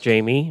 I met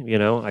Jamie,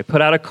 I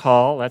put out a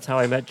call. That's how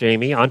I met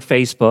Jamie on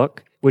Facebook,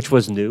 which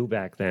was new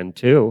back then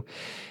too.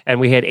 And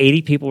we had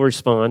 80 people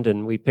respond,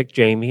 and we picked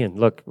Jamie, and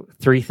look,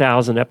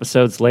 3,000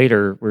 episodes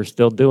later, we're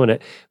still doing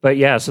it. But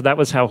yeah, so that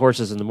was how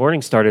Horses in the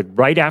Morning started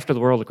right after the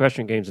World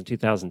Equestrian Games in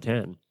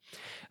 2010.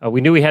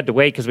 We knew we had to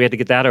wait because we had to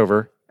get that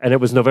over, and it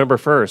was November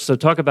 1st. So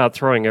talk about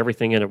throwing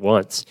everything in at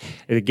once.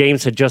 The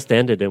games had just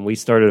ended, and we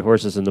started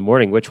Horses in the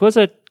Morning, which was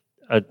a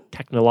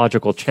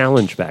technological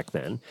challenge back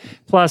then.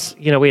 Plus,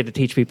 we had to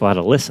teach people how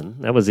to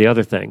listen. That was the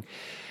other thing.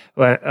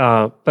 But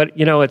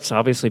it's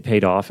obviously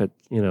paid off.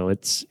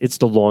 It's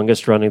the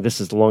longest running.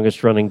 This is the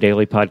longest running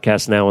daily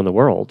podcast now in the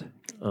world.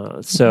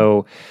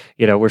 So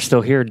we're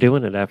still here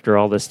doing it after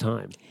all this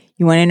time.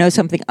 You want to know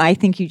something? I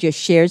think you just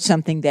shared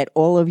something that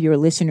all of your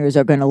listeners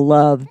are going to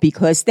love,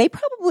 because they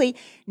probably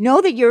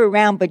know that you're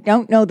around but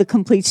don't know the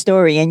complete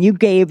story, and you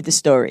gave the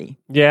story.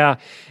 Yeah.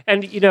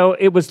 And,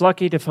 it was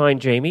lucky to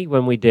find Jamie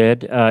when we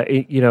did.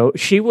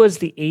 She was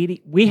the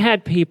 80. We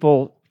had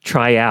people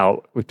try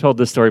out. We've told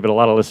this story, but a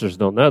lot of listeners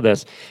don't know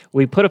this.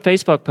 We put a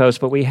Facebook post,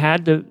 but we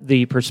had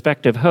the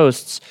prospective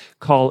hosts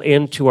call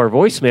into our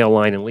voicemail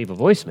line and leave a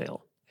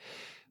voicemail.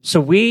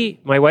 So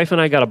my wife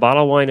and I got a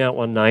bottle of wine out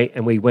one night,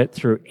 and we went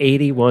through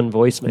 81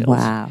 voicemails.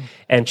 Wow.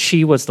 And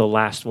she was the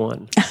last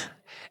one.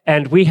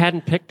 And we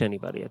hadn't picked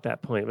anybody at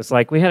that point. It was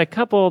like we had a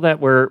couple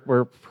that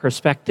were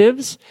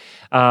perspectives,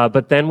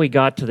 but then we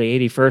got to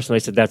the 81st, and I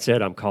said, that's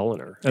it, I'm calling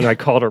her. And I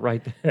called her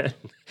right then.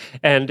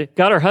 And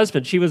got her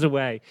husband. She was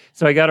away.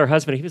 So I got her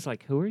husband. He was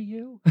like, who are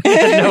you? He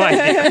had no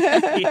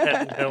idea. He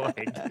had no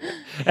idea.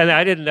 And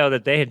I didn't know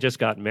that they had just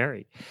gotten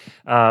married.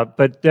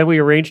 But then we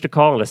arranged a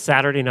call on a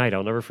Saturday night.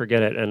 I'll never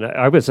forget it. And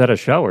I was at a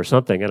show or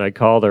something, and I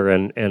called her,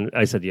 and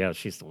I said, yeah,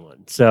 she's the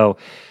one. So,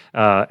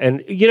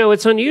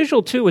 it's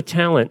unusual, too, with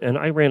talent. And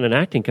I ran an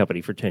acting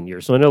company for 10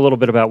 years, so I know a little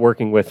bit about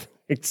working with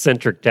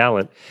eccentric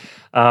talent.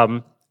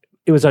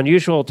 It was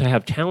unusual to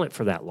have talent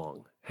for that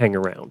long hang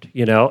around,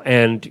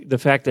 and the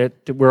fact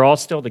that we're all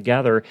still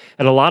together,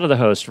 and a lot of the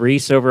hosts,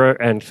 Reese over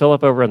and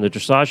Philip over on the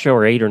Dressage Show,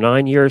 are 8 or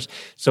 9 years.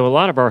 So a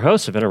lot of our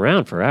hosts have been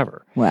around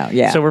forever. Wow,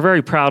 yeah. So we're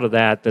very proud of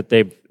that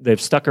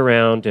they've stuck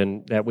around,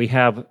 and that we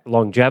have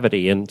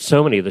longevity. And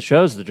so many of the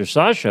shows, the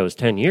Dressage Show is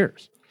 10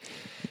 years.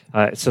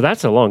 So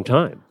that's a long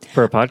time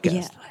for a podcast.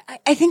 Yeah.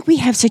 I think we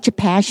have such a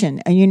passion.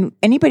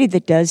 Anybody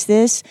that does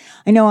this,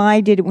 I know I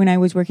did it when I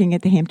was working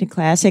at the Hampton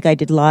Classic. I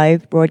did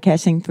live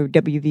broadcasting for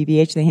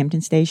WVVH, the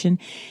Hampton station,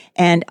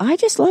 and I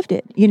just loved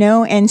it,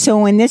 And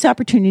so when this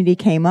opportunity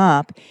came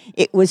up,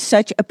 it was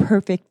such a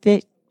perfect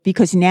fit,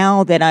 because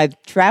now that I've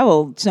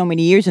traveled so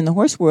many years in the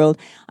horse world,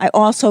 I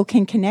also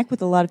can connect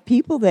with a lot of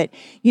people that,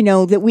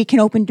 that we can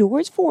open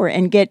doors for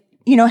and get,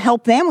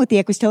 help them with the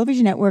Equus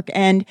Television Network,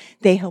 and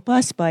they help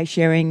us by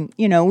sharing,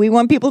 we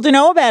want people to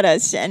know about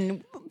us,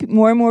 and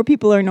more and more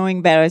people are knowing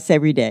about us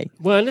every day.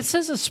 Well, and this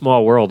is a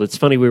small world. It's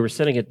funny, we were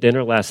sitting at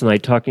dinner last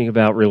night talking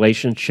about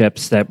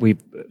relationships that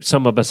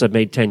some of us have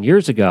made 10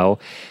 years ago,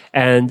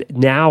 and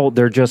now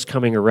they're just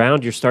coming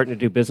around. You're starting to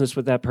do business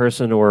with that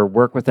person or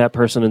work with that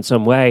person in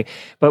some way,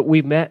 but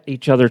we met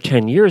each other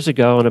 10 years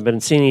ago and have been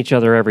seeing each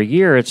other every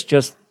year. It's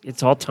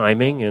all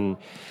timing, and,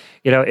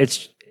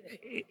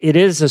 it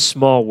is a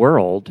small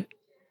world,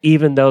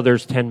 even though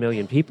there's 10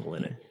 million people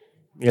in it.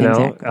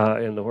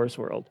 Exactly. In the horse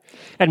world.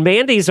 And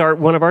Mandy's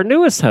one of our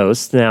newest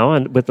hosts now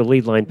with the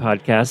Lead Line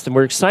podcast. And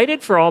we're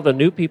excited for all the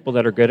new people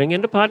that are getting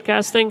into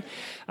podcasting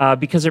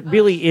because it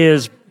really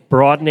is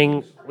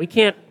broadening. We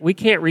can't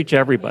reach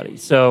everybody.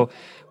 So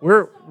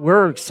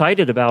we're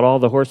excited about all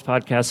the horse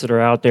podcasts that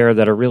are out there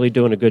that are really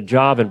doing a good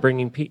job and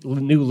bringing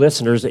new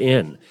listeners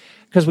in,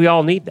 because we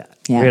all need that.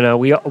 Yeah.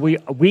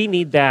 We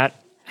need that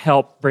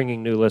help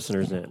bringing new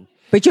listeners in.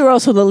 But you're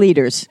also the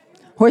leaders.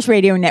 Horse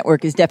Radio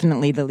Network is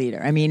definitely the leader.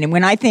 I mean, and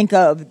when I think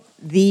of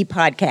the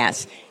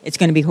podcast, it's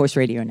going to be Horse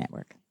Radio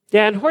Network.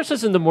 Yeah, and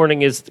Horses in the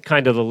Morning is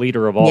kind of the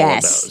leader of all of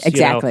those. Yes,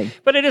 exactly.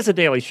 But it is a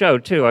daily show,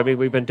 too. I mean,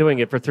 we've been doing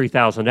it for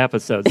 3,000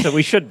 episodes, so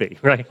we should be,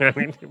 right? I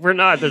mean, we're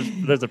not.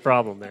 There's a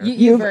problem there.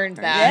 You've earned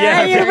that.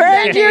 Yeah, you've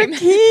earned your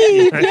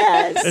keep,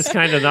 yes. There's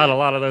kind of not a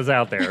lot of those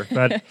out there.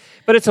 But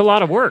it's a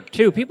lot of work,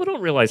 too. People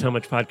don't realize how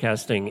much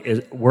podcasting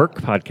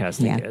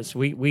is.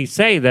 We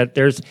say that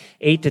there's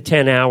 8 to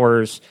 10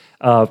 hours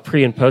of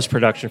pre- and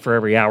post-production for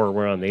every hour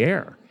we're on the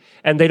air.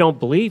 And they don't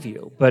believe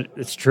you, but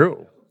it's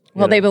true.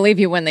 Well, they believe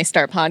you when they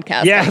start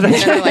podcasting. Yeah,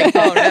 they're like,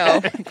 oh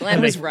no,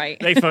 Glenn was right.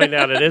 They find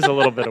out it is a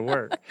little bit of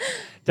work.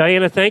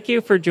 Diana, thank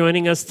you for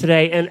joining us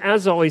today. And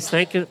as always,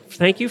 thank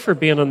you for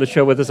being on the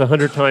show with us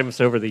 100 times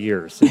over the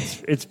years.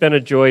 It's been a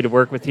joy to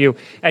work with you.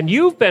 And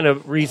you've been a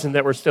reason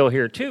that we're still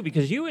here, too,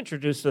 because you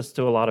introduced us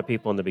to a lot of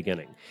people in the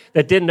beginning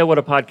that didn't know what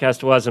a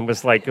podcast was and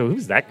was like, oh,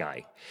 who's that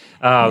guy?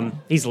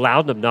 He's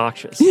loud and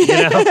obnoxious. You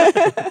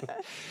know?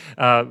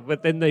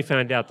 But then they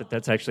found out that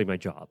that's actually my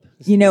job.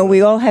 You know,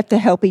 we all have to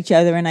help each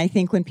other. And I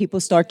think when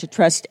people start to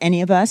trust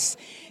any of us,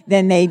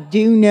 then they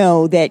do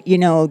know that, you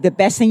know, the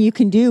best thing you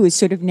can do is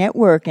sort of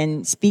network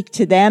and speak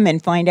to them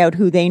and find out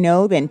who they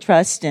know, then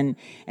trust. And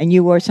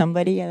you are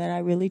somebody that I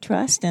really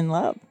trust and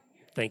love.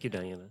 Thank you,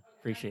 Diana.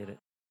 Appreciate it.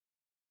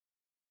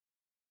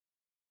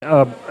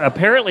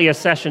 Apparently a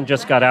session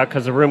just got out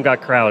because the room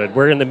got crowded.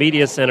 We're in the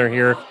media center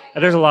here,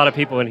 and there's a lot of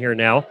people in here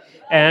now.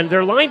 And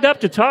they're lined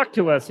up to talk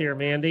to us here,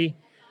 Mandy.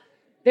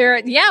 We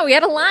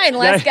had a line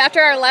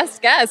after our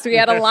last guest. We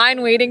had a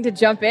line waiting to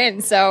jump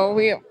in. So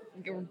we're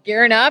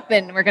gearing up,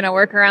 and we're going to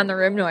work around the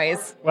room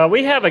noise. Well,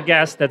 we have a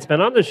guest that's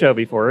been on the show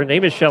before. Her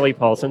name is Shelley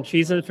Paulson.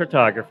 She's a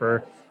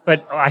photographer.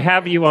 But I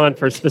have you on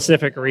for a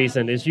specific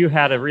reason, is you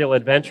had a real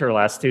adventure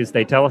last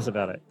Tuesday. Tell us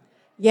about it.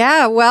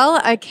 Yeah,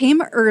 well, I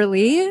came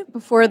early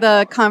before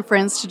the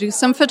conference to do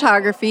some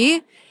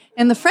photography.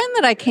 And the friend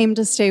that I came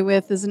to stay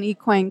with is an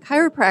equine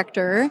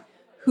chiropractor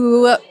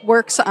who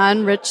works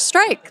on Rich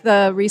Strike,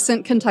 the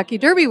recent Kentucky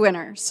Derby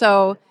winner.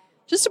 So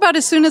just about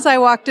as soon as I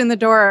walked in the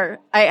door,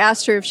 I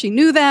asked her if she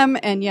knew them.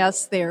 And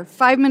yes, they're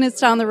 5 minutes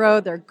down the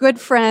road. They're good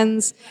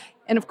friends.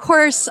 And of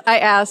course, I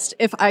asked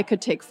if I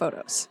could take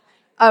photos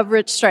of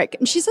Rich Strike.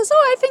 And she says,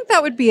 I think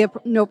that would be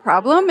no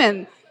problem.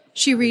 And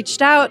she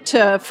reached out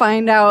to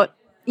find out,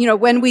 you know,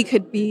 when we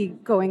could be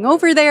going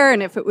over there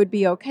and if it would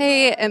be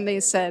okay. And they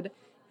said,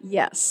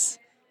 yes.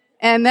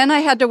 And then I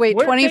had to wait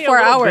 24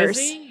 hours.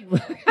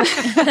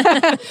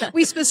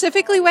 We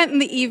specifically went in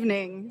the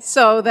evening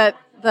so that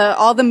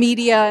all the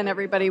media and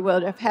everybody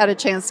would have had a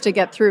chance to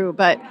get through.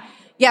 But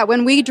yeah,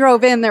 when we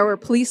drove in, there were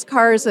police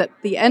cars at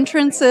the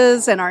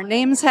entrances and our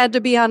names had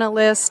to be on a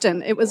list.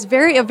 And it was a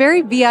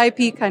very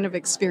VIP kind of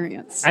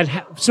experience. And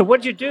so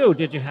what'd you do?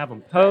 Did you have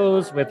them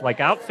pose with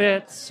like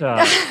outfits?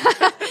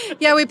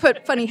 Yeah, we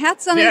put funny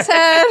hats on his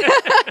head,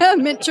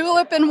 mint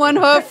julep in one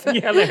hoof.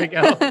 Yeah, there you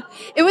go.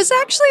 It was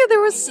actually,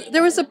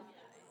 there was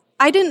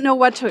I didn't know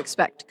what to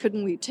expect.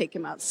 Couldn't we take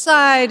him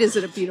outside? Is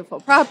it a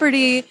beautiful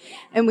property?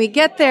 And we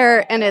get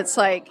there and it's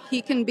like,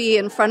 he can be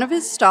in front of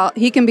his stall,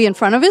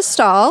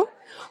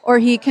 or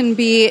he can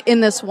be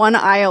in this one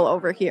aisle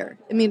over here.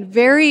 I mean,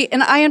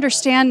 and I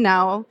understand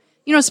now,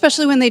 you know,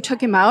 especially when they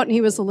took him out and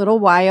he was a little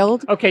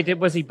wild. Okay,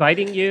 was he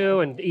biting you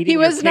and eating He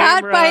was your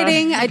not camera?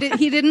 biting.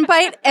 He didn't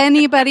bite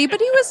anybody,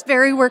 but he was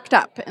very worked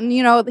up. And,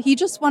 you know, he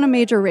just won a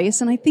major race,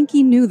 and I think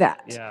he knew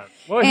that. Yeah.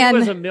 Well, he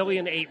was $1.8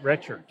 million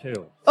richer,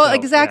 too. Oh, So,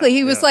 exactly. yeah,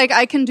 he was yeah. like,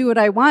 I can do what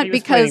I want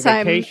because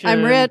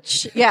I'm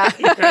rich. Yeah.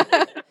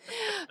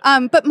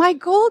 But my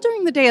goal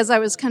during the day, as I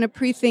was kind of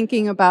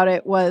pre-thinking about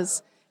it,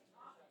 was,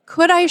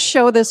 could I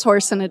show this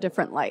horse in a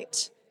different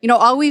light? You know,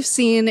 all we've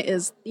seen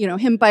is, you know,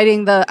 him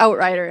biting the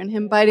outrider and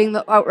him biting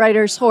the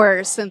outrider's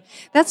horse. And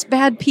that's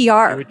bad PR,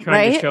 Are we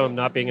trying right? to show him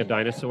not being a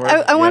dinosaur?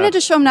 I wanted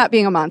to show him not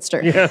being a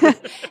monster. Yeah.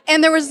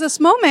 And there was this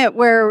moment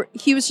where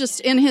he was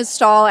just in his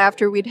stall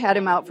after we'd had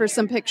him out for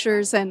some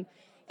pictures, and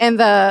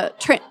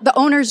the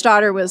owner's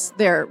daughter was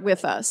there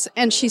with us.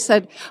 And she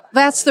said,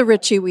 that's the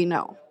Richie we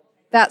know.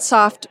 That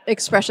soft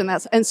expression.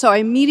 And so I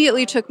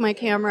immediately took my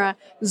camera,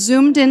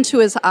 zoomed into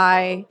his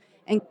eye,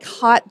 and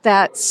caught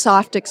that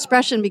soft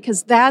expression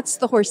because that's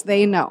the horse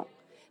they know,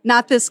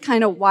 not this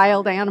kind of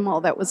wild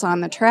animal that was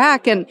on the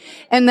track. And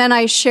then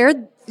I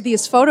shared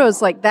these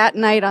photos like that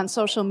night on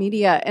social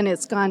media, and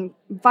it's gone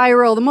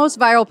viral, the most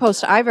viral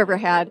post I've ever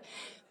had.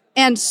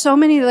 And so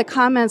many of the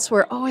comments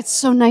were, oh, it's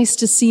so nice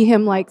to see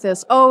him like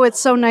this. Oh, it's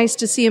so nice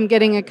to see him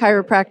getting a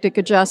chiropractic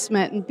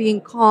adjustment and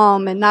being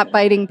calm and not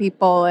biting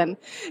people. And,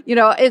 you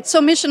know, it's so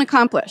mission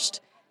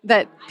accomplished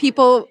that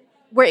people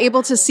were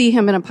able to see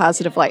him in a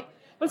positive light.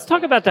 Let's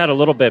talk about that a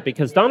little bit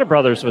because Donna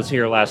Brothers was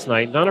here last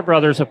night. Donna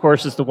Brothers, of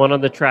course, is the one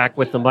on the track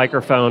with the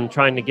microphone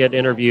trying to get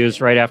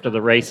interviews right after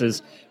the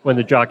races when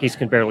the jockeys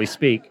can barely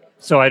speak.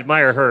 So I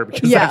admire her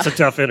because that's a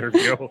tough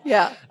interview.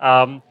 Yeah.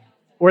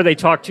 Or they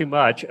talk too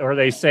much or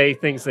they say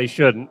things they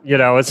shouldn't. You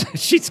know,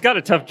 she's got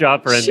a tough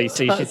job for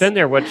NBC. She's been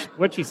there,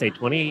 what'd she say,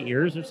 28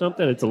 years or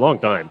something? It's a long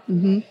time.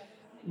 Mm-hmm.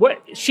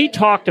 What she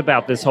talked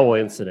about this whole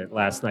incident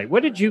last night.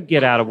 What did you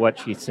get out of what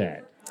she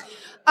said?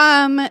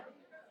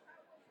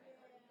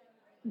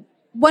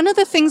 One of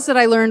the things that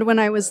I learned when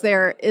I was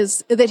there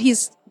is that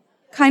he's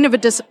kind of a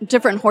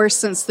different horse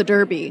since the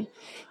Derby.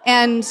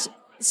 And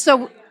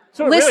so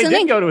it really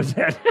did go to his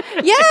head.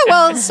 Yeah,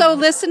 well, so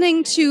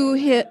listening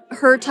to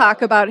her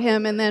talk about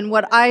him and then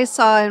what I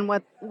saw and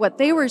what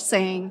they were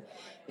saying,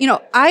 you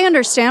know, I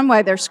understand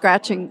why they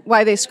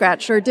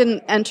scratched or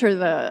didn't enter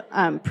the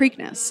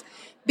Preakness.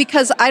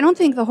 Because I don't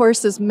think the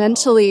horse is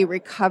mentally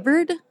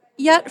recovered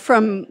yet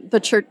from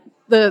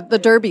the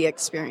Derby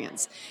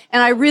experience.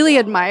 And I really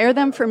admire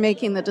them for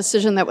making the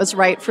decision that was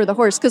right for the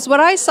horse. Because what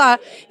I saw,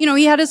 you know,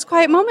 he had his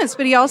quiet moments,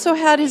 but he also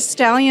had his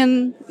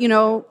stallion, you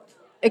know,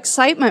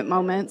 excitement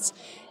moments.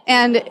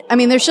 And I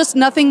mean, there's just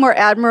nothing more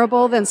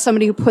admirable than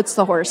somebody who puts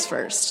the horse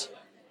first.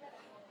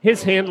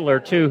 His handler,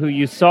 too, who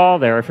you saw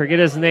there, I forget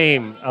his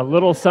name, a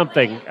little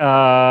something.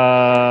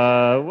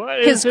 What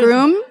is His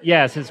groom?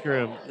 Yes, his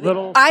groom.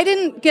 Little. I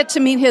didn't get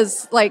to meet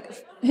his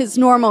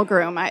normal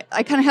groom. I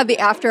kind of had the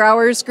after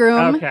hours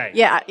groom. Okay.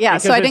 Yeah.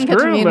 Because so I didn't get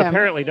to meet his groom him.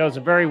 apparently knows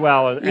him very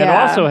well and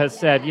also has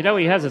said, he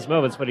has his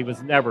moments, but he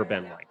was never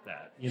been like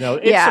that. It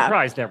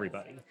surprised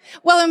everybody.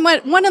 Well,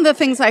 and one of the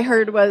things I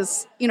heard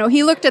was,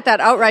 he looked at that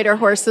outrider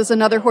horse as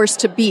another horse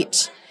to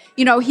beat.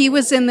 He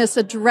was in this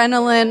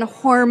adrenaline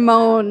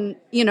hormone,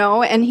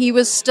 and he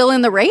was still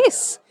in the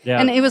race.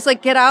 Yeah. And it was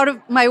like, get out of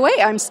my way.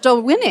 I'm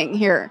still winning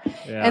here.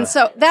 Yeah. And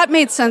so that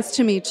made sense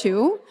to me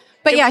too.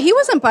 But he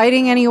wasn't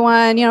biting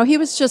anyone. He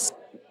was just,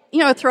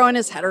 throwing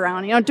his head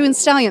around, doing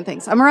stallion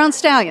things. I'm around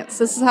stallions.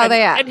 This is how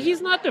they act. And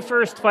he's not the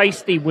first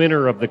feisty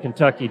winner of the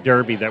Kentucky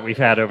Derby that we've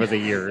had over the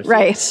years.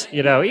 Right.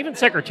 Even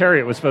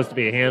Secretariat was supposed to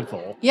be a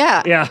handful.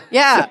 Yeah.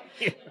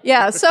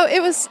 So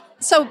it was,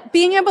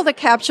 being able to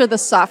capture the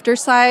softer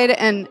side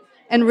and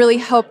really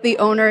help the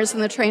owners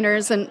and the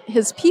trainers and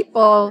his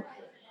people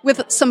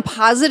with some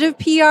positive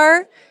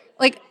PR.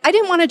 Like, I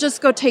didn't want to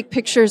just go take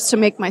pictures to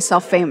make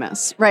myself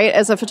famous, right?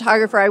 As a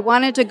photographer, I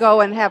wanted to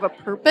go and have a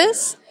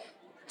purpose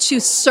to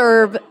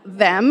serve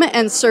them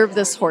and serve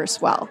this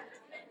horse well.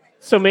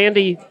 So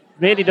Mandy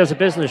does a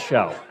business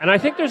show. And I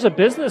think there's a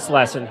business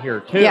lesson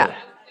here, too. Yeah.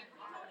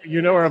 You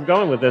know where I'm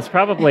going with this,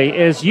 probably,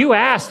 is you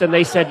asked and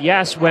they said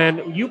yes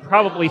when you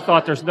probably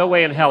thought there's no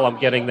way in hell I'm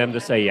getting them to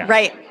say yes.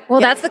 Right.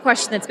 Well, that's the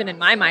question that's been in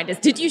my mind is,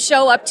 did you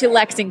show up to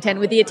Lexington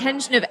with the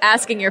intention of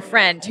asking your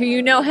friend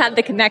who had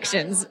the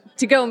connections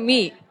to go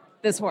meet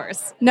this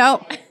horse?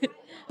 No.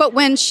 But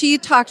when she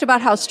talked about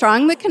how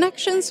strong the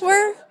connections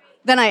were,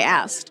 then I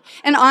asked.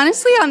 And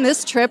honestly, on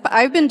this trip,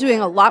 I've been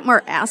doing a lot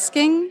more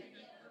asking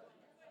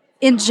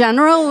in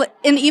general.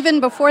 And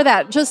even before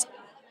that, just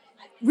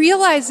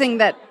realizing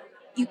that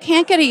you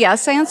can't get a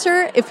yes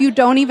answer if you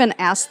don't even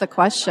ask the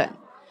question.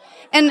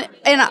 And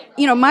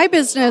my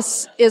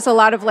business is a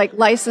lot of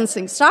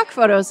licensing stock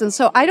photos. And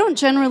so I don't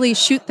generally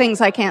shoot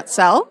things I can't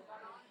sell.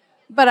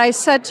 But I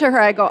said to her,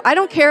 I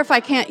don't care if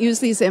I can't use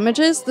these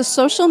images. The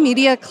social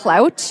media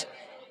clout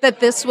that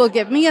this will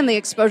give me and the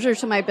exposure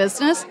to my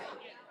business,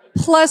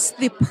 plus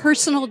the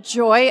personal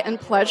joy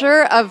and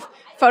pleasure of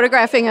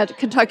photographing a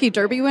Kentucky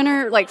Derby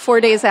winner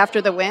 4 days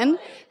after the win,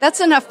 that's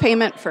enough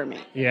payment for me.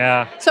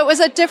 Yeah. So it was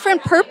a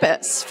different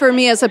purpose for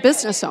me as a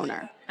business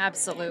owner.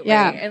 Absolutely.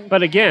 Yeah.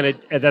 But again,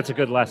 that's a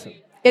good lesson.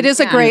 It is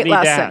a great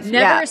lesson.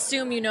 Never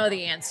assume you know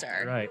the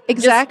answer. Right.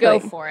 Exactly.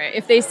 Just go for it.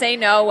 If they say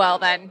no, well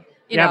then,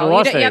 you have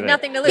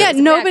nothing to lose. Yeah,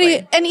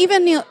 nobody, and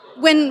even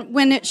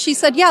when she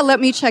said, let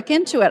me check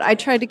into it, I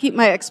tried to keep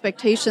my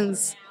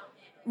expectations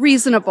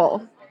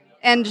reasonable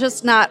and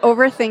just not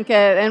overthink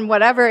it and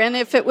whatever. And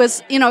if it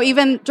was,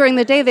 even during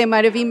the day, they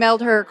might have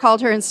emailed her,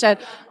 called her and said,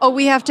 oh,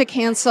 we have to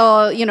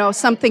cancel,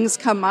 something's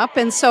come up.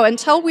 And so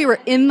until we were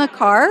in the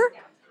car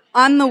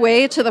on the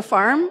way to the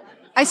farm,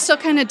 I still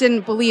kind of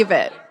didn't believe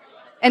it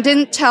and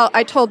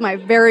I told my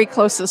very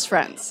closest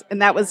friends,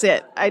 and that was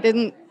it. I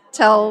didn't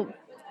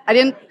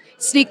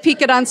sneak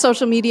peek it on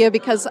social media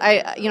because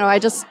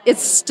it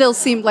still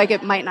seemed like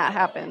it might not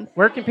happen.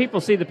 Where can people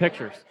see the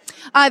pictures?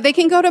 They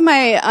can go to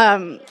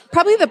my,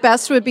 probably the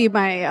best would be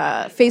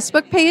my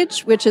Facebook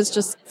page, which is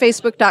just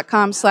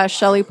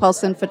facebook.com/Shelley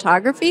Paulson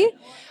Photography.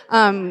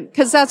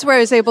 Because that's where I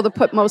was able to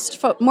put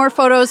more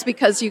photos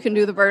because you can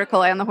do the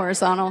vertical and the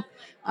horizontal.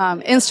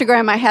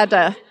 Instagram, I had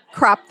to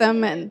crop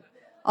them and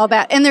all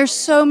that. And there's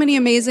so many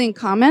amazing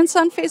comments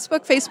on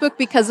Facebook. Facebook,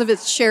 because of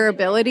its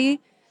shareability,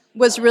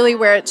 was really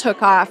where it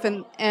took off.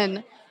 And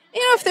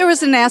if there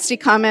was a nasty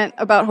comment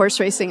about horse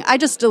racing, I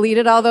just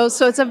deleted all those.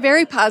 So it's a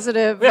very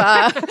positive It's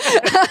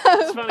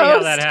funny how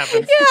that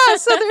happens. Yeah,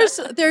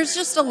 so there's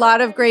just a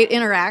lot of great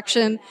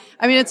interaction.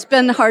 I mean, it's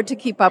been hard to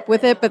keep up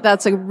with it, but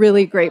that's a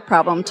really great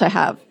problem to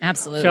have.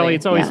 Absolutely. Shelley,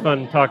 it's always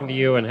fun talking to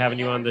you and having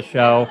you on the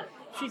show.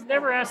 She's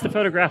never asked to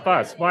photograph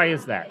us. Why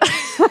is that?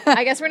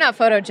 I guess we're not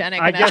photogenic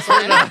enough. I guess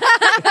we're not.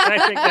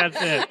 I think that's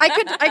it.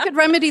 I could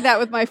remedy that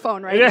with my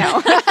phone right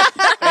now.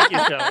 Thank you,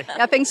 Shelley.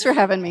 Yeah, thanks for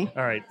having me.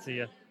 All right, see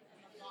ya.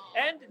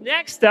 And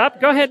next up,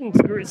 go ahead and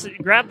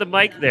grab the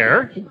mic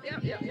there.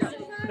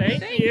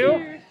 Thank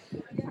you.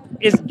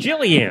 Is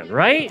Jillian,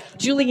 right?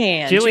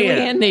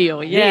 Julianne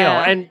Neal,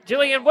 yeah. Neal. And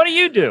Jillian, what do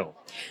you do?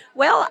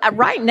 Well,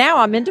 right now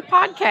I'm into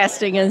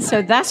podcasting, and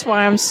so that's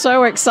why I'm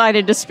so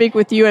excited to speak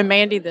with you and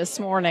Mandy this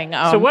morning.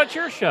 So what's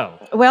your show?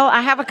 Well,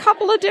 I have a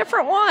couple of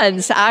different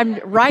ones. I'm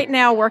right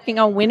now working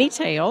on Winnie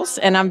Tales,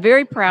 and I'm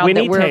very proud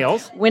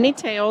Winnie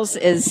Tales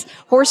is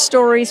horse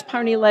stories,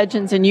 pony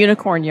legends, and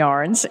unicorn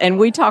yarns, and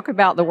we talk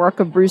about the work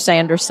of Bruce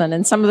Anderson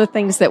and some of the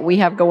things that we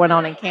have going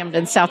on in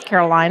Camden, South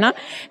Carolina,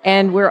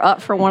 and we're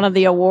up for one of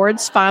the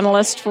awards,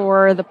 finalist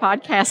for the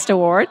Podcast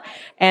Award,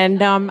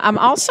 and I'm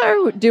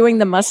also doing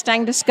the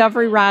Mustang Discovery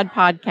Discovery Ride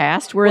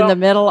podcast. We're in the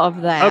middle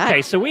of that.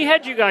 Okay, so we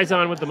had you guys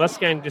on with the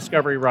Mustang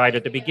Discovery Ride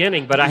at the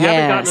beginning, but I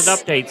haven't gotten an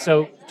update.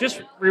 So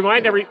just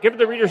give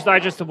the Reader's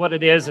Digest of what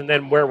it is and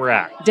then where we're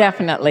at.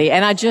 Definitely.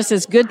 And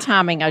it's good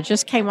timing. I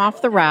just came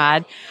off the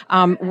ride.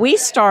 We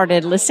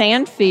started,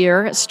 Lisanne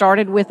Fear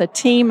started with a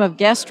team of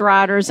guest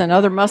riders and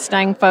other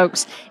Mustang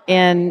folks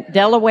in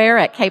Delaware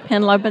at Cape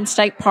Henlopen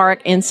State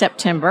Park in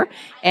September.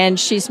 And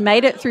she's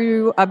made it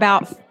through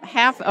about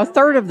a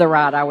third of the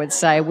ride, I would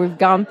say. We've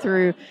gone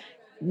through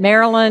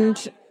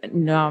Maryland,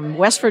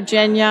 West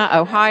Virginia,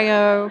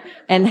 Ohio,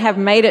 and have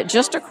made it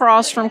just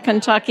across from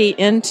Kentucky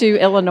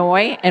into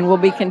Illinois, and we'll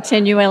be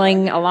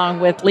continuing along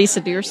with Lisa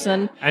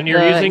Dearson, and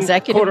you're using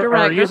executive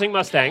director. Using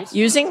Mustangs.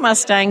 Using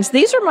Mustangs.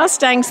 These are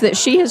Mustangs that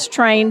she has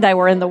trained. They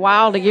were in the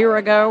wild a year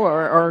ago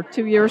or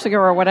 2 years ago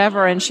or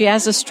whatever, and she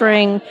has a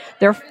string.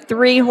 There are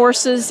 3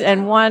 horses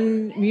and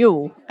 1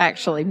 mule,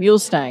 actually, mule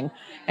stang.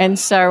 And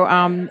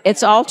so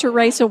it's all to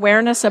raise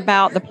awareness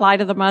about the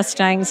plight of the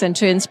Mustangs and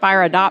to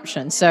inspire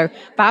adoption. So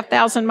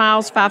 5,000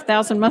 miles,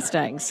 5,000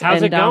 Mustangs.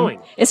 How's it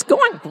going? It's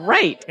going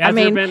great. Has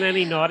there been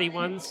any naughty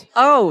ones?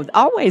 Oh,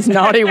 always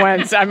naughty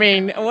ones. I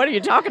mean, what are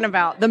you talking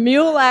about? The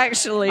mule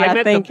actually,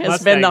 I think,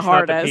 has been the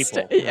hardest.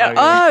 Yeah.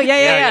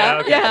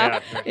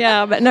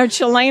 But no,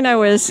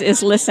 Chileno is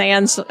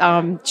Lisanne's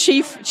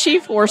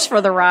chief horse for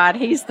the ride.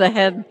 He's the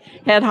head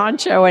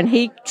honcho, and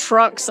he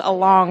trucks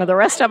along. The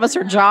rest of us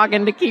are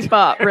jogging to keep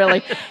up.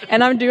 Really.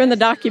 And I'm doing the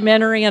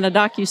documentary and a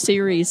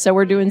docu-series, so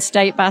we're doing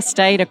state by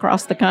state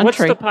across the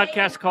country. What's the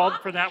podcast called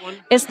for that one?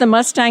 It's the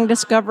Mustang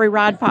Discovery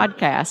Ride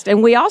podcast.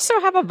 And we also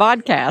have a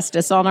vodcast.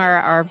 It's on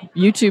our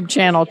YouTube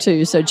channel,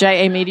 too. So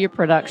JA Media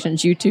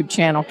Productions YouTube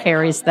channel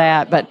carries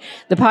that. But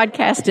the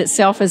podcast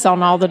itself is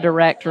on all the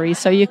directories,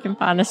 so you can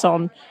find us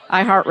on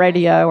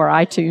iHeartRadio or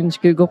iTunes,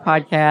 Google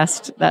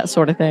Podcast, that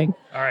sort of thing.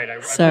 All right, I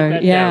put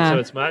that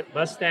down. So it's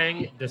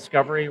Mustang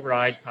Discovery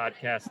Ride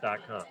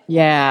Podcast.com.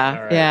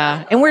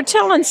 Yeah. And we're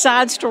telling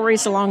side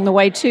stories along the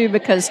way, too,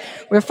 because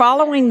we're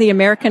following the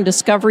American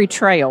Discovery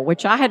Trail,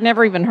 which I had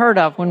never even heard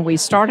of when we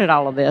started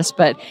all of this,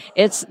 but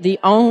it's the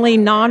only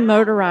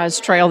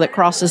non-motorized trail that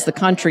crosses the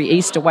country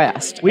east to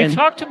west. We've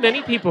talked to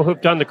many people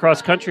who've done the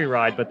cross-country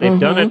ride, but they've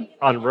done it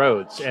on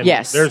roads. And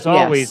there's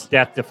always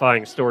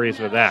death-defying stories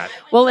with that.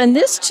 Well, and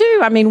this, too,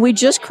 I mean, we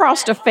just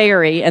crossed a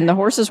ferry, and the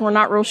horses were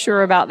not real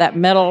sure about that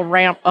metal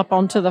ramp up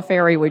onto the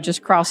ferry we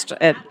just crossed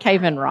at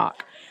Cave-in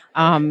Rock.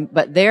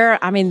 But their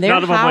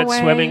none of them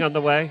went swimming on the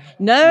way?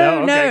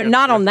 No,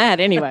 not on that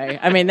anyway.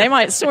 I mean, they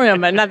might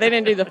swim, but no, they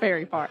didn't do the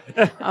ferry part.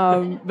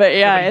 But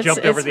yeah,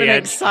 it's been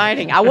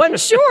exciting. I wasn't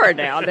sure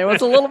now. There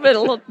was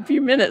a few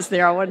minutes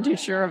there I wasn't too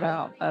sure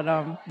about.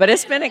 But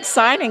it's been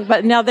exciting.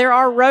 But now there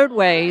are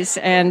roadways,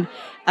 and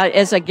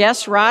as a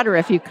guest rider,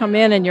 if you come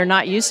in and you're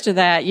not used to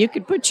that, you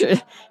could put your,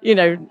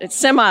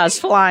 semis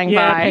flying by.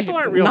 Yeah, people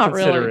aren't real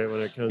considerate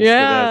when it comes to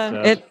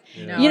that stuff.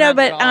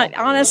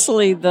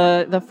 Honestly,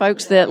 the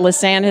folks that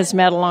Lisanne has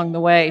met along the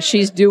way,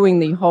 she's doing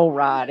the whole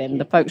ride, and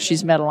the folks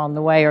she's met along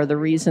the way are the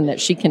reason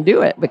that she can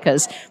do it.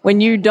 Because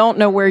when you don't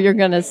know where you're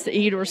going to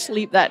eat or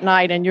sleep that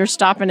night, and you're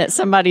stopping at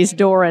somebody's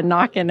door and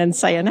knocking and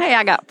saying, "Hey,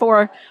 I got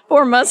four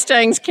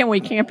Mustangs. Can we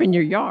camp in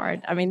your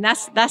yard?" I mean,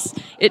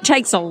 it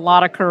takes a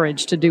lot of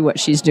courage to do what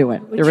she's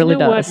doing. It really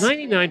does.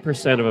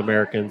 99% of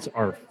Americans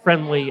are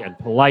friendly and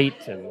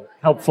polite and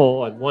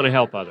helpful and want to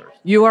help others.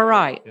 You are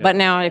right. Yeah. But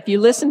now, if you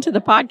listen to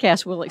the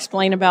podcast, we'll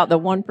explain about the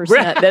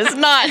 1% that's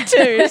not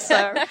too.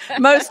 So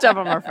most of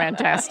them are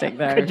fantastic,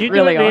 though. Could you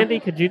do it, Mandy?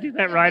 Could you do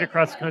that ride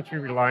across the country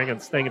relying on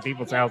staying at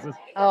people's houses?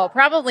 Oh,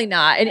 probably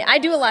not. And I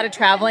do a lot of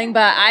traveling,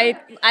 but I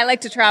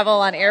like to travel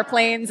on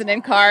airplanes and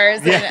in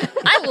cars. Yeah. And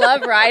I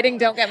love riding,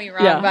 don't get me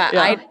wrong, but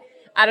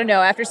I don't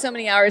know. After so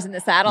many hours in the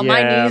saddle,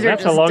 my knees are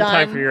just done. That's a long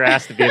time for your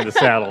ass to be in the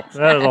saddle.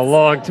 That is a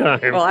long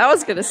time. Well, I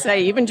was going to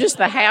say, even just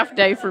the half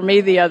day for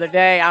me the other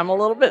day, I'm a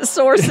little bit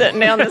sore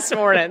sitting down this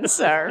morning.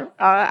 So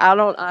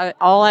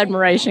all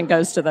admiration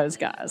goes to those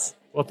guys.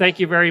 Well, thank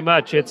you very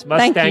much. It's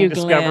Mustang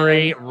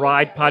Discovery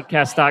Ride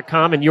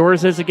Podcast.com. And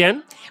yours is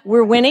again?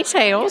 We're Winnie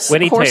Tales.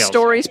 Horse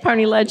Stories,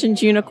 Pony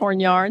Legends, Unicorn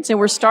Yarns. And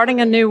we're starting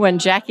a new one.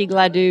 Jackie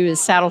Gladue is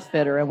saddle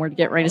fitter. And we're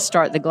getting ready to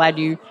start the Glad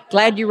You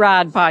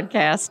Ride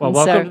podcast. Well,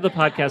 welcome to the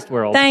podcast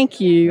world. Thank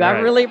you. I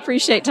really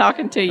appreciate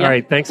talking to you. All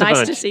right. Thanks a bunch.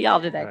 Nice to see y'all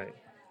today. Right.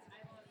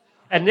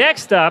 And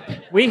next up,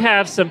 we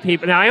have some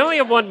people. Now, I only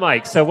have one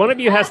mic, so one of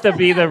you has to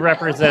be the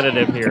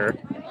representative here.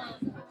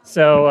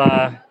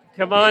 So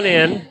come on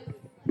in.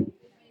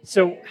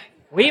 So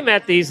we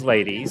met these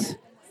ladies.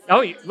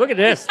 Oh, look at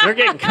this. They're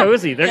getting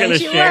cozy. They're going to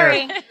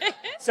share.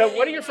 So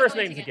what are your first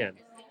names again?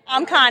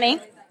 I'm Connie.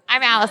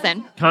 I'm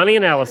Allison. Connie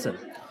and Allison.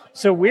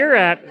 So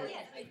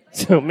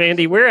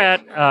Mandy, we're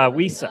at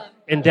WISA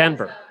in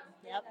Denver.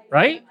 Yep.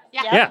 Right?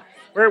 Yeah.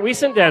 We're at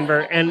WISA in Denver,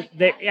 and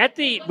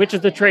which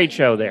is the trade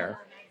show there.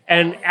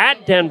 And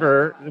at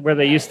Denver, where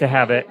they used to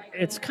have it,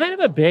 it's kind of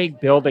a big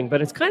building,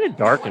 but it's kind of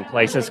dark in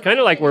places. It's kind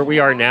of like where we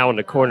are now in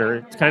the corner.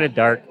 It's kind of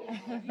dark.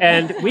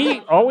 And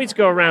we always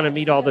go around and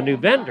meet all the new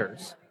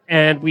vendors.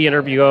 And we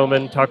interview them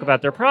and talk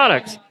about their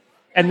products.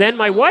 And then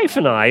my wife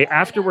and I,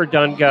 after we're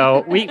done,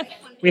 go,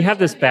 we have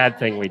this bad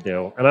thing we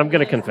do, and I'm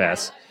going to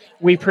confess.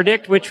 We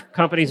predict which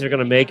companies are going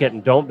to make it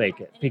and don't make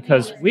it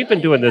because we've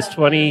been doing this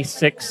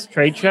 26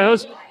 trade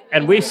shows,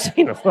 and we've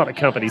seen a lot of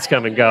companies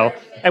come and go,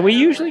 and we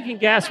usually can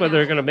guess whether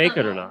they're going to make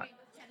it or not.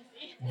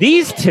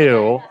 These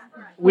two,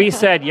 we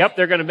said, yep,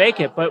 they're going to make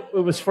it, but it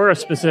was for a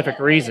specific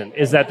reason,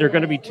 is that they're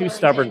going to be too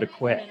stubborn to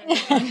quit.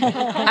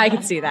 I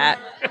can see that.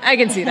 I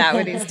can see that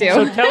with these two.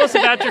 So tell us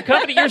about your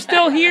company. You're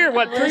still here,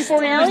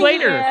 3-4 years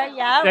later?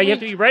 Yeah. Now you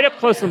have to be right up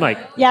close to the mic.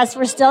 Yes,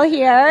 we're still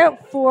here.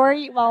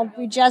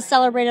 We just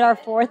celebrated our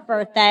 4th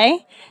birthday.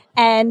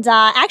 And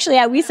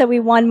actually, we said we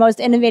won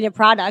most innovative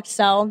product,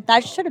 so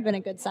that should have been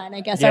a good sign,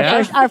 I guess,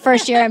 our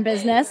first year in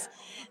business.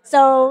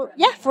 So,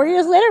 4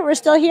 years later, we're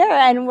still here,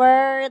 and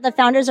we're the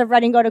founders of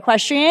Red and Goat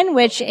Equestrian,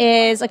 which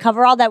is a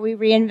coverall that we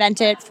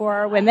reinvented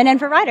for women and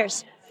for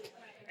riders.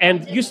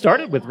 And you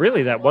started with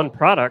really that one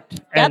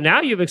product, and now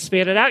you've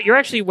expanded out. You're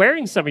actually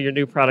wearing some of your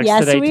new products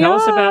today. Tell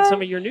us about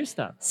some of your new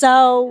stuff.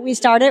 So we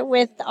started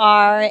with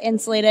our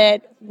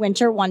insulated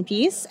winter one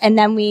piece, and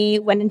then we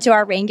went into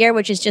our rain gear,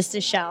 which is just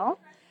a shell.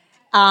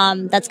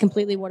 That's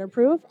completely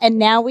waterproof. And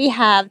now we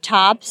have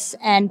tops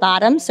and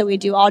bottoms, so we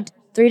do all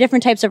 3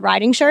 different types of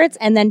riding shirts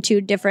and then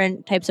 2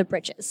 different types of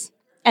breeches.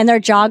 And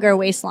they're jogger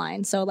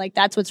waistline. So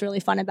that's what's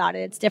really fun about it.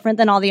 It's different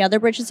than all the other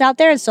breeches out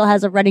there. It still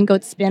has a Red and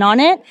Goat spin on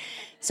it.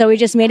 So we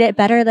just made it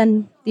better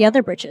than the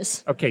other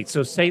breeches. Okay,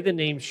 so say the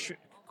name,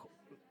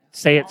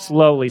 say it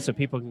slowly so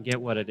people can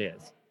get what it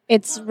is.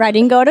 It's Red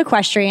and Goat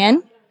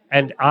Equestrian.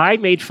 And I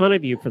made fun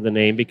of you for the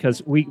name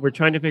because we were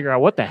trying to figure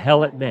out what the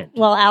hell it meant.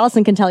 Well,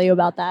 Allison can tell you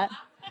about that.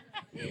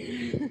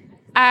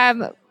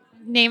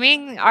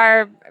 Naming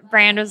our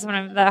brand was one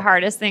of the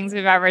hardest things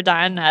we've ever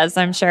done, as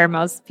I'm sure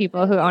most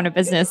people who own a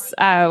business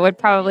would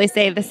probably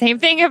say the same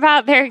thing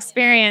about their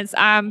experience.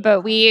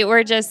 But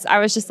I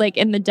was just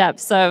in the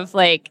depths of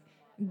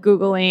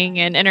Googling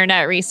and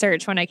internet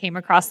research when I came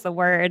across the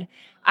word.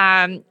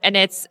 And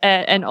it's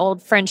an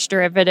old French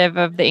derivative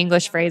of the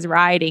English phrase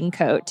riding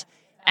coat.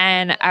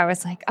 And I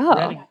was like,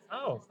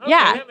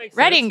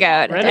 Red and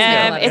Goat.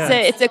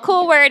 It's a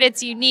cool word.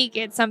 It's unique.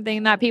 It's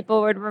something that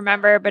people would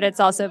remember, but it's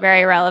also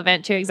very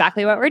relevant to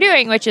exactly what we're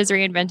doing, which is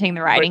reinventing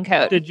the riding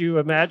coat. Did you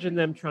imagine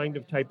them trying to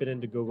type it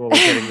into Google and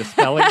getting the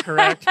spelling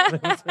correct?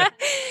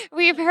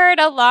 We've heard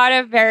a lot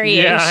of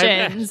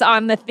variations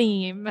on the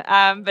theme,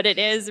 but it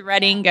is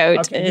Red and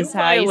Goat is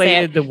how you say it. You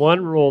violated the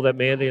one rule that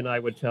Mandy and I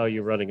would tell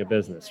you running a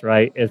business,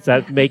 right? It's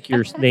that make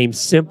your name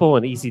simple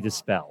and easy to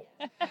spell.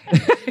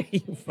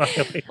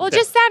 Well,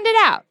 just sound it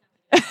out.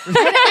 I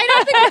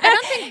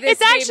don't think this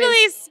it's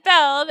actually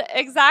spelled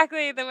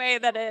exactly the way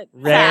that it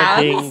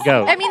sounds.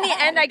 Goat. I mean, the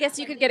end, I guess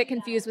you could get it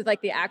confused with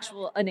the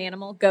actual an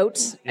animal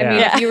goat. Yeah. I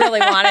mean, if you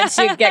really wanted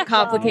to get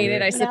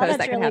complicated, I suppose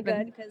that could really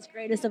happen. Good because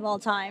greatest of all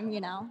time,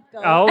 Goat.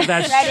 Oh,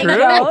 that's true.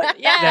 Yes.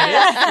 That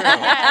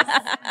is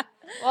true. Yes.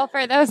 Well,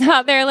 for those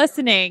out there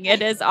listening,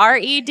 it is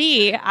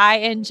REDINGOTE,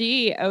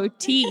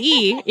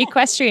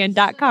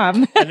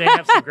 equestrian.com. And they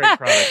have some great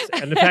products.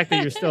 And the fact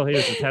that you're still here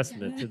is a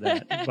testament to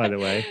that, by the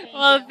way.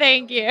 Well,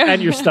 thank you.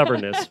 And your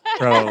stubbornness,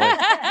 probably.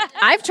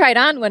 I've tried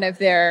on one of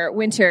their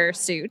winter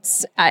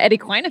suits at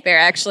Equine Affair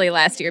actually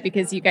last year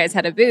because you guys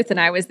had a booth and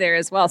I was there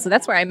as well. So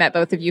that's where I met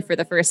both of you for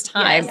the first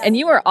time. Yes. And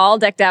you were all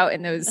decked out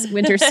in those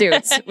winter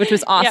suits, which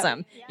was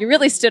awesome. Yep. You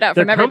really stood out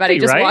from everybody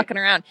just walking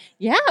around.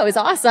 Yeah, it was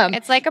awesome.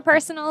 It's like a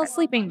personal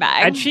sleeping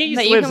bag. And she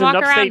lives in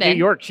upstate New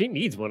York. She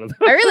needs one of those.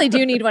 I really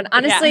do need one.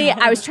 Honestly,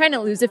 I was trying to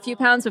lose a few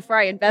pounds before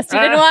I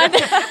invested in one.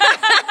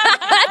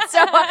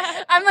 So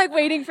I'm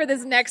waiting for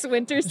this next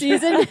winter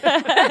season to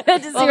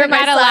see where my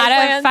got a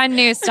lot of fun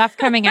new stuff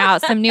coming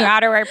out. Some new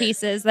outerwear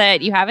pieces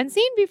that you haven't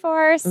seen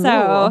before.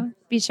 So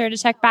be sure to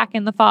check back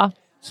in the fall.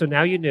 So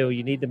now you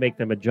need to make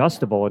them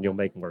adjustable and you'll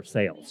make more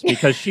sales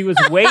because she was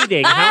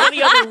waiting. How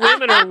many other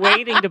women are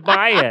waiting to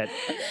buy it?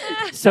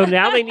 So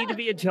now they need to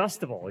be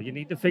adjustable. You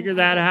need to figure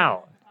that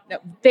out. No,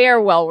 they're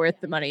well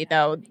worth the money,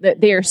 though.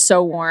 They are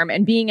so warm.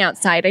 And being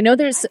outside, I know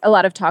there's a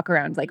lot of talk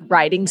around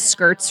riding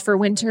skirts for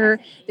winter.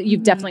 That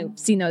you've definitely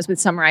seen those with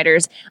some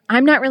riders.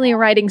 I'm not really a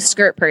riding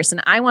skirt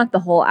person. I want the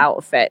whole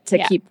outfit to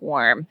keep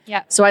warm.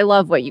 Yeah. So I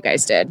love what you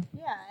guys did.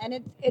 Yeah,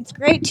 and it's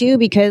great, too,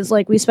 because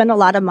we spend a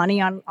lot of money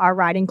on our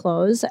riding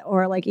clothes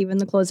or even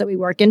the clothes that we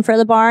work in for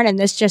the barn. And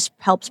this just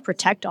helps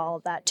protect all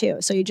of that, too.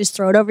 So you just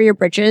throw it over your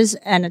breeches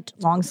and a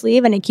long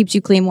sleeve and it keeps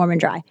you clean, warm, and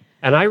dry.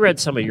 And I read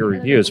some of your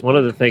reviews. One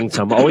of the things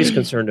I'm always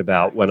concerned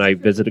about when I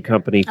visit a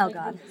company... Oh,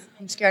 God.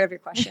 I'm scared of your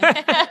question.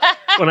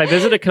 When I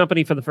visit a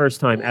company for the first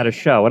time at a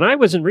show, and I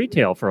was in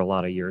retail for a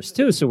lot of years,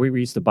 too, so we were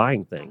used to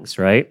buying things,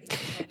 right?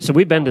 So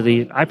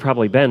I've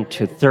probably been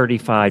to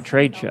 35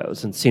 trade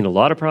shows and seen a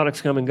lot of products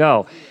come and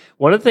go.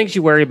 One of the things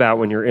you worry about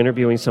when you're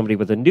interviewing somebody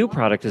with a new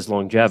product is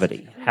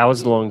longevity. How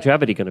is the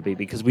longevity going to be?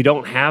 Because we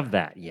don't have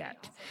that yet.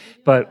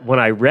 But when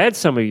I read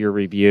some of your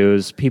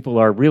reviews, people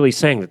are really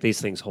saying that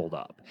these things hold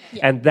up.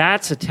 Yeah. And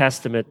that's a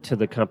testament to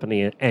the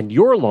company and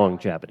your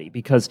longevity,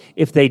 because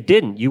if they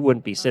didn't, you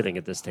wouldn't be sitting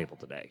at this table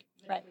today.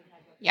 Right.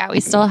 Yeah, we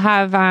still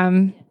have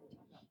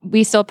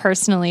we still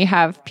personally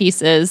have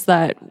pieces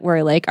that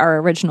were like our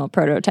original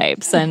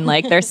prototypes, and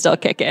like they're still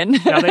kicking.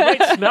 Now they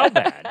might smell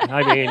bad.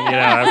 I mean,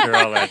 after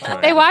all that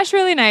time, they wash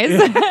really nice.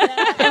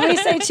 And we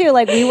say too,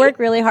 like we work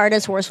really hard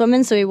as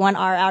horsewomen, so we want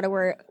our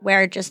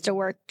outerwear just to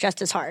work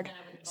just as hard.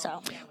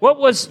 So, what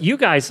was you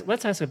guys?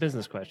 Let's ask a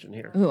business question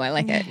here. Ooh, I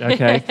like it.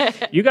 Okay,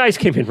 you guys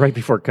came in right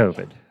before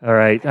COVID. All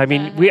right, I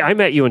mean, I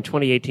met you in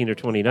 2018 or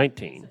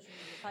 2019.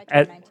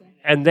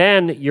 And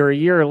then you're a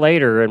year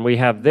later, and we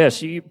have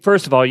this.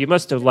 First of all, you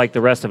must have, like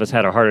the rest of us,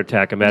 had a heart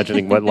attack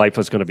imagining what life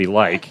was going to be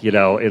like,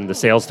 in the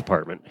sales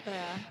department.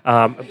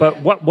 Yeah.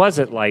 But what was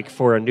it like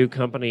for a new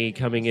company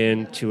coming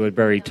into a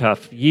very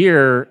tough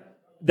year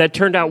that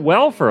turned out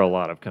well for a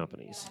lot of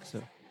companies?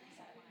 So.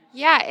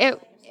 Yeah,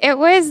 it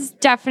was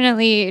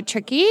definitely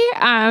tricky,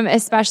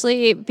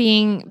 especially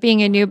being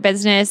a new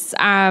business,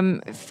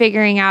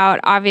 figuring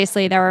out,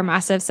 obviously, there were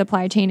massive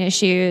supply chain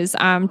issues,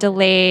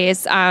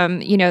 delays.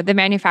 The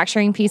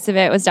manufacturing piece of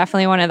it was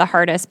definitely one of the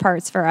hardest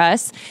parts for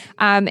us.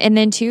 And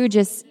then, too,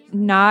 just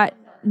not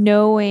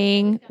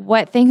knowing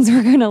what things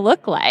were going to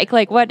look like.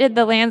 Like, what did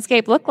the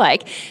landscape look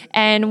like?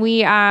 And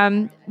we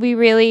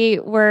really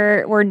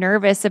were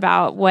nervous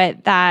about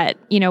what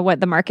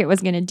the market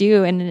was going to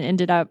do, and it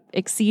ended up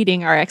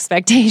exceeding our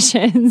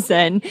expectations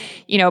and,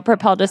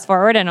 propelled us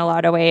forward in a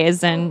lot of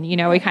ways. And,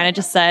 we kind of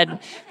just said,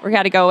 we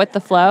got to go with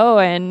the flow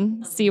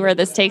and see where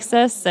this takes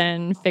us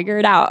and figure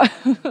it out.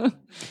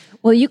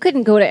 Well, you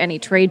couldn't go to any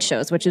trade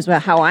shows, which is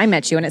how I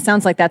met you. And it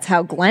sounds like that's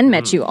how Glenn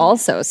met you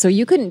also. So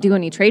you couldn't do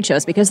any trade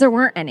shows because there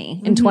weren't any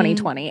in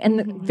 2020.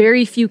 And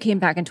very few came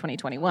back in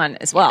 2021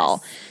 as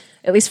well,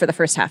 at least for the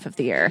first half of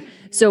the year.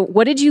 So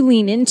what did you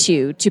lean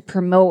into to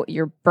promote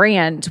your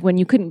brand when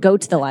you couldn't go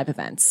to the live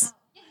events?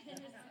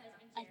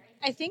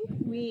 I think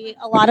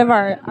a lot of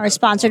our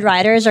sponsored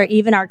riders, or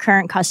even our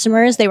current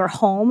customers, they were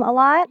home a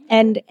lot,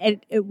 and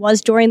it was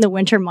during the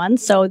winter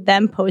months. So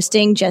them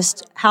posting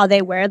just how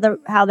they wear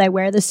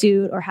the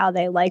suit or how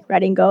they like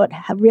Red and Goat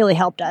really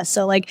helped us.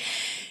 So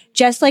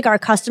just like our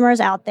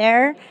customers out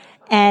there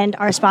and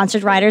our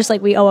sponsored riders,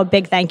 we owe a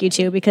big thank you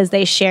to, because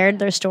they shared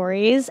their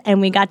stories and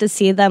we got to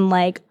see them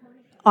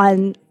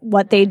on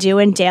what they do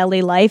in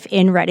daily life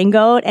in Red and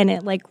Goat, and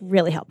it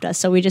really helped us.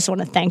 So we just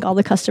want to thank all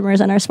the customers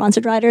and our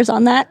sponsored riders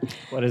on that.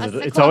 What is it?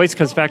 It's always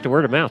comes back to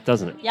word of mouth,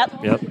 doesn't it? Yep.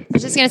 I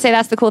was just going to say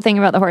that's the cool thing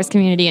about the horse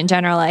community in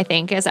general, I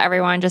think, is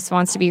everyone just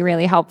wants to be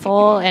really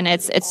helpful, and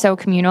it's so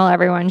communal.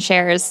 Everyone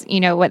shares,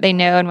 what they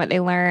know and what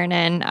they learn,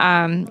 and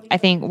I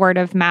think word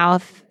of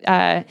mouth,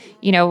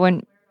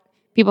 when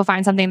people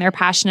find something they're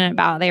passionate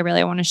about, they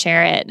really want to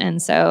share it.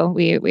 And so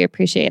we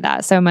appreciate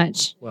that so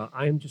much. Well,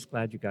 I'm just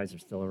glad you guys are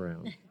still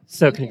around.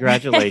 So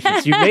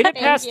congratulations. You made it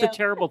past the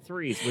terrible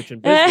threes, which in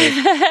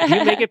business, if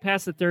you make it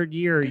past the third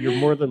year, you're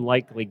more than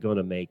likely going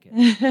to make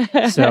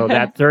it. So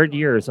that third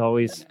year is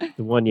always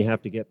the one you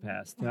have to get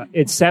past.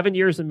 It's 7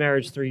 years in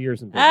marriage, 3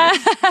 years in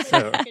business.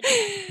 So,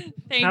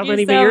 how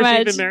many years have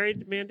you been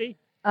married, Mandy?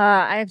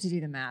 I have to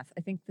do the math.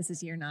 I think this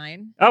is year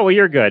 9. Oh, well,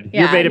 you're good.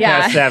 Yeah, you made it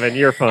past 7.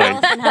 You're fine.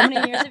 Allison, how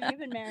many years have you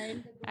been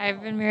married?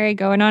 I've been married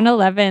going on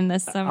 11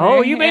 this summer.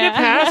 Oh, you made it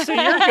past, so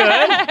you're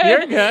good.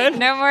 You're good.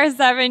 No more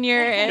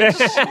 7-year-ish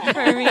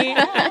for me.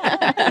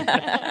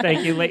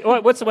 Thank you.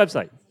 What's the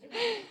website?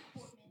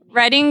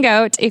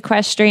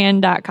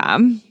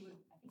 RedandGoatEquestrian.com.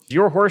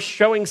 Your horse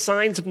showing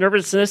signs of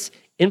nervousness,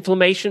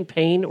 inflammation,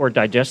 pain, or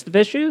digestive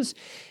issues?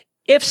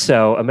 If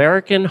so,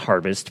 American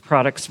Harvest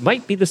products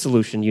might be the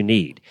solution you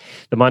need.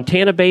 The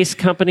Montana-based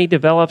company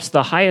develops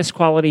the highest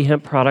quality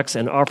hemp products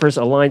and offers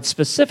a line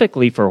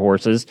specifically for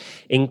horses,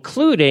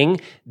 including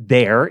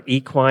their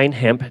equine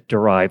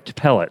hemp-derived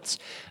pellets.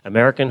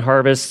 American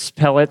Harvest's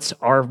pellets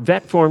are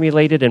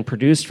vet-formulated and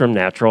produced from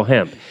natural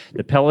hemp.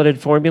 The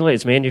pelleted formula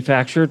is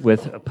manufactured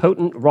with a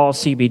potent raw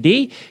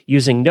CBD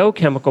using no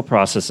chemical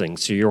processing,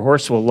 so your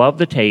horse will love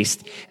the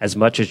taste as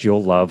much as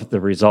you'll love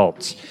the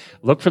results.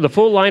 Look for the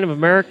full line of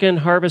American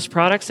Harvest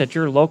products at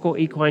your local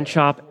equine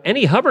shop.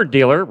 Any Hubbard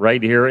dealer right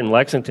here in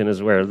Lexington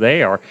is where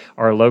they are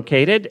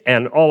located,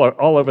 and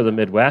all over the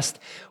Midwest,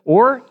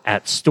 or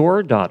at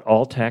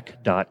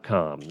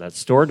store.alltech.com. That's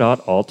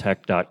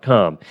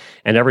store.alltech.com.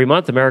 And every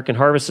month, American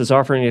Harvest is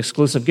offering an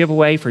exclusive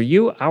giveaway for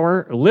you,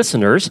 our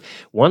listeners.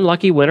 One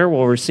lucky winner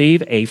will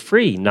receive a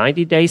free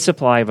 90-day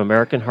supply of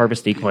American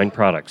Harvest equine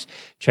products.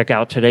 Check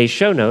out today's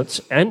show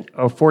notes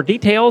for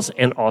details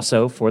and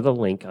also for the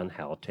link on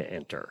how to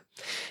enter.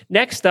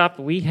 Next up,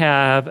 we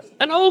have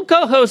an old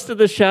co-host of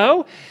the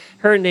show.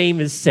 Her name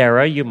is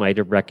Sarah. You might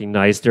have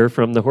recognized her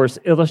from the Horse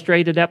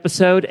Illustrated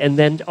episode, and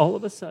then all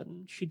of a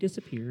sudden, she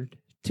disappeared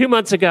 2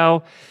 months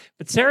ago.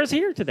 But Sarah's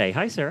here today.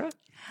 Hi, Sarah.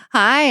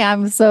 Hi,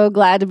 I'm so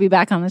glad to be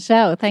back on the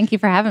show. Thank you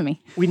for having me.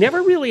 We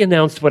never really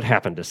announced what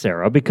happened to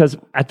Sarah because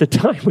at the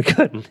time we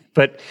couldn't.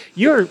 But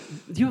you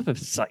have an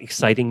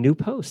exciting new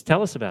post.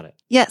 Tell us about it.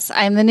 Yes,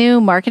 I'm the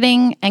new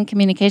Marketing and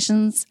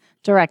Communications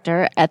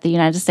Director at the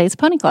United States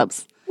Pony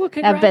Clubs. Well,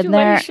 I've been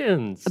there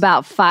congratulations.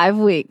 about 5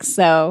 weeks,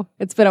 so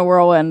it's been a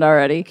whirlwind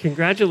already.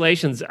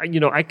 Congratulations.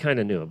 I kind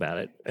of knew about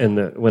it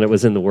when it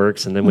was in the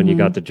works, and then when you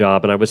got the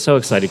job, and I was so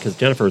excited because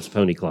Jennifer's a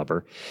pony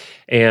clubber,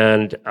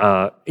 and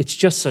it's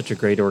just such a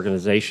great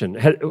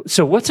organization.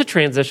 So what's a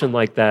transition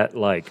like that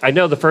like? I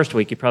know the first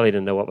week you probably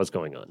didn't know what was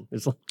going on.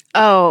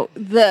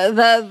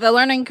 The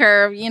learning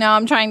curve,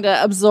 I'm trying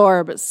to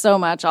absorb so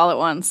much all at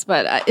once,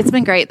 but it's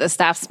been great. The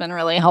staff's been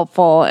really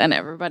helpful, and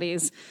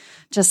everybody's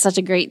just such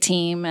a great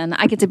team, and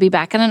I get to be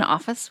back in an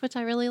office, which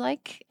I really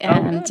like,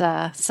 and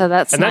so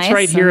that's and nice. That's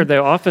right here. The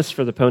office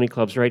for the pony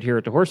club's right here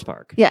at the horse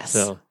park. Yes.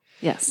 So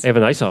yes, they have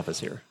a nice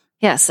office here.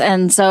 Yes,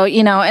 and so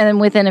and then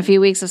within a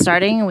few weeks of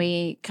starting,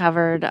 we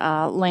covered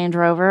Land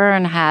Rover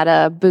and had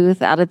a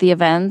booth out at the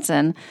event,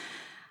 and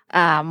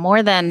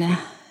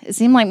it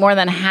seemed like more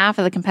than half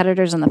of the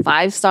competitors in the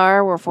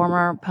 5-star were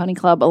former Pony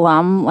Club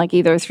alum, like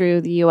either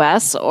through the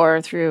U.S.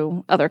 or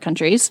through other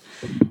countries.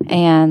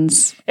 And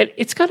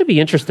it's got to be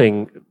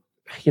interesting.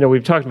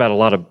 We've talked about a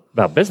lot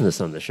about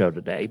business on the show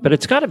today, but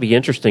it's got to be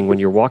interesting when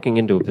you're walking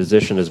into a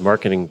position as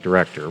marketing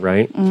director,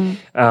 right?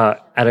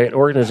 At an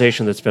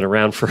organization that's been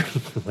around for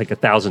like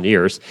 1,000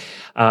 years,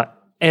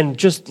 and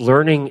just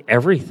learning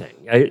everything.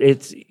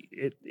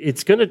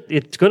 It's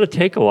gonna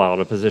take a while in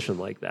a position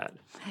like that.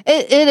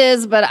 It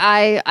is, but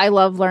I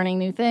love learning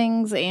new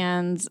things,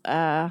 and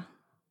I'm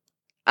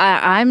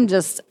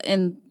just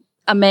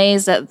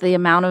amazed at the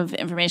amount of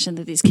information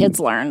that these kids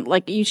learn.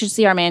 Like, you should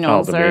see our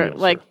manuals. They're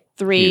like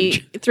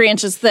three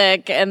inches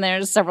thick, and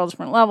there's several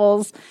different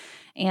levels,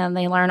 and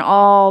they learn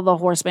all the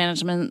horse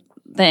management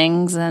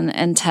things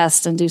and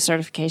test and do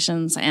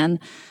certifications, and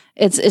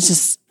it's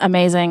just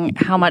amazing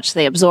how much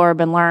they absorb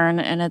and learn,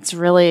 and it's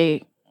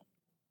really.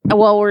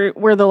 Well,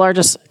 we're the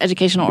largest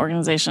educational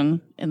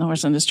organization in the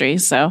horse industry,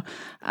 so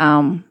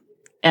and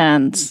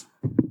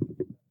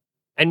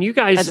you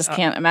guys, I just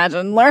can't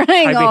imagine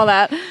learning all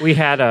that. We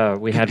had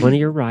one of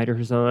your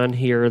riders on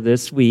here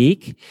this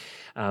week,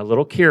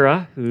 little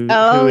Kira, who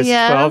is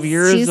 12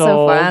 years she's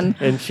old, so fun.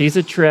 And she's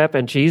a trip,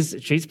 and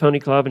she's Pony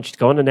Club, and she's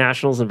going to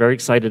nationals, and very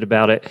excited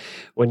about it.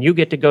 When you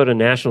get to go to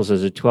nationals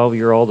as a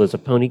 12-year-old as a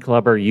Pony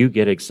Clubber, you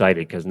get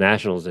excited because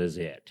nationals is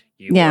it.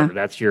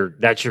 That's your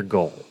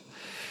goal.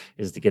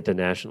 Is to get to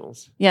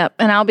nationals. Yep,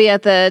 and I'll be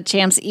at the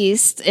Champs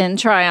East in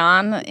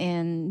Tryon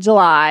in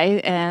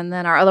July, and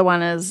then our other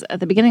one is at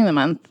the beginning of the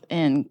month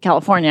in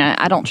California.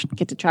 I don't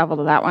get to travel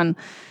to that one,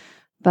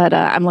 but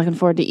I'm looking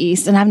forward to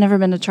East, and I've never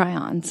been to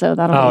Tryon, so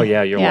that'll. Oh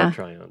yeah, you'll love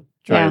Tryon.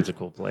 Tryon's a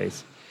cool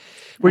place.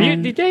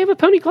 Did they have a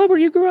pony club where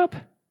you grew up?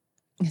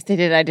 Yes, they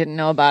did. I didn't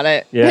know about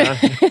it. Yeah.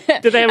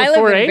 Did they have a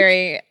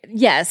 4-H?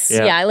 Yes.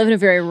 Yeah, I live in a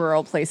very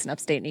rural place in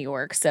upstate New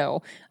York,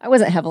 so I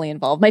wasn't heavily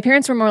involved. My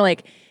parents were more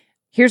like,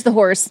 here's the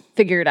horse,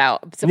 figure it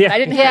out. So I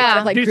didn't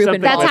have like group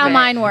involvement. That's how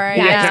mine were.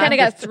 Yeah, I just kind of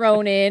got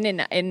thrown in,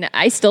 and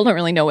I still don't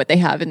really know what they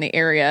have in the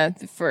area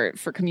for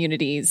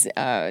communities,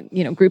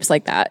 groups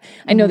like that.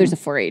 I know there's a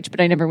 4-H,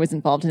 but I never was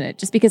involved in it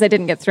just because I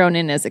didn't get thrown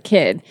in as a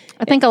kid.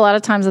 I think a lot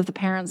of times if the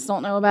parents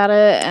don't know about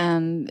it,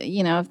 and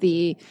if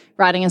the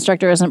riding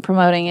instructor isn't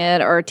promoting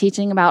it or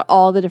teaching about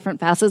all the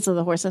different facets of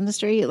the horse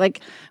industry.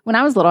 Like, when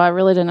I was little, I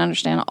really didn't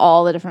understand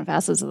all the different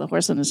facets of the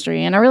horse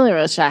industry, and I really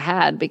wish I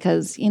had,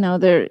 because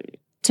they're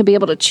to be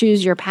able to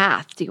choose your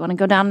path. Do you want to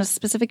go down a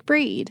specific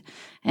breed?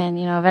 And,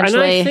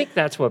 eventually. And I think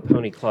that's what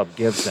Pony Club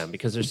gives them,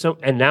 because there's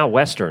and now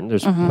Western,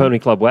 there's Pony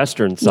Club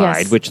Western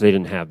side, which they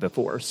didn't have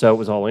before. So it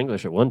was all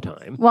English at one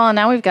time. Well,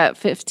 now we've got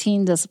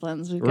 15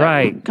 disciplines. We've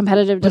got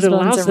competitive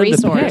disciplines and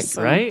resource. To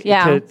pick, right?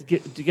 Yeah.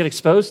 To get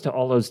exposed to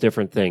all those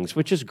different things,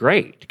 which is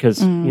great, because,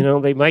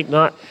 they might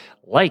not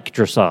like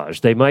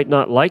dressage. They might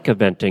not like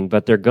eventing,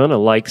 but they're going to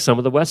like some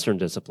of the Western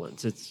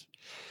disciplines.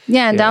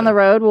 And down the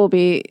road, we'll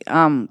be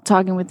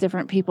talking with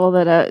different people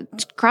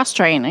that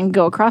cross-train and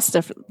go across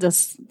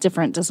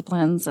different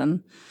disciplines,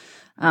 and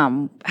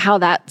how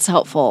that's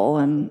helpful.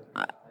 And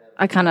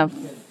I kind of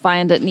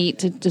find it neat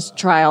to just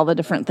try all the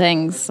different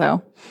things.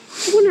 So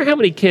I wonder how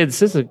many kids,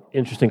 this is an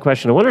interesting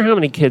question, I wonder how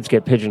many kids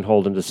get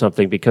pigeonholed into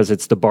something because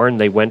it's the barn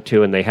they went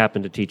to and they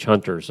happen to teach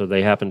hunters, or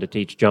they happen to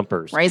teach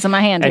jumpers. Raising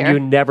my hand and here. You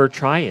never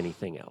try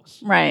anything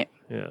else. Right.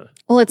 Yeah.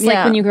 Well, it's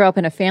like when you grow up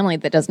in a family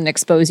that doesn't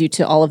expose you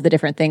to all of the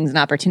different things and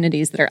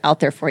opportunities that are out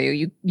there for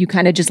you. You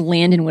kind of just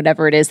land in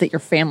whatever it is that your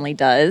family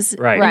does.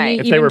 Right.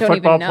 If they were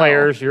football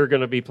players, you're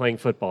going to be playing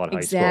football at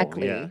high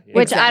school. Yeah.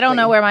 Which I don't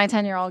know where my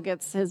 10-year-old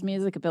gets his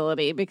music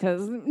ability,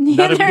 because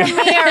neither me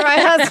or my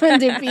husband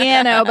do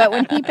piano. But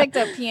when he picked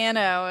up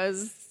piano, it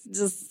was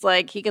just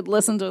like he could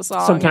listen to a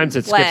song. Sometimes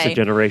it skips a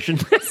generation.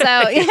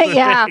 So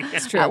yeah,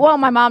 it's true. Well,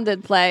 my mom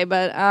did play,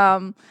 but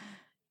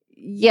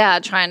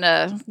trying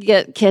to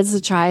get kids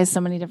to try so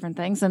many different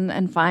things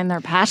and find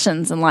their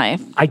passions in life.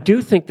 I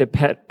do think that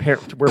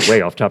parents, we're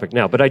way off topic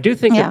now, but I do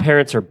think that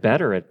parents are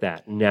better at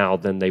that now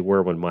than they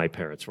were when my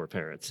parents were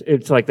parents.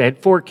 It's like they had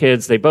 4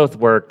 kids, they both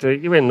worked,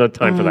 you had no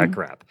time for that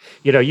crap.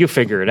 You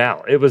figure it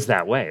out. It was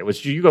that way. It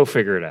was, you go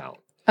figure it out.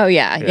 Oh,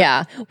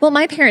 yeah. Well,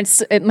 my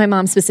parents, my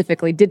mom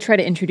specifically, did try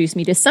to introduce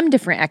me to some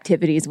different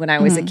activities when I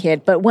was a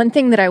kid. But one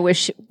thing that I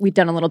wish we'd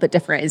done a little bit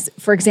different is,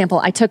 for example,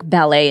 I took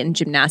ballet and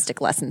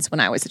gymnastic lessons when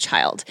I was a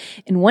child.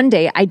 And one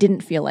day I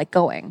didn't feel like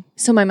going.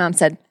 So my mom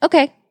said,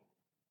 okay.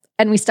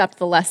 And we stopped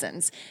the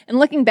lessons. And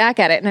looking back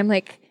at it, and I'm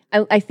like,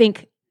 I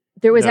think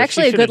there was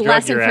actually a good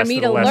lesson for me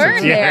to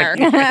learn there,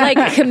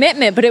 like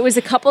commitment. But it was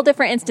a couple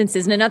different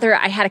instances. And another,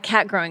 I had a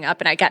cat growing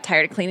up and I got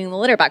tired of cleaning the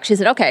litter box. She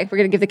said, okay, we're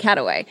going to give the cat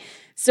away.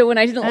 So when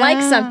I didn't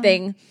like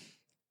something,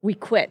 we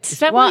quit. Is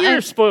that why you're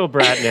a spoiled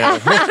brat now?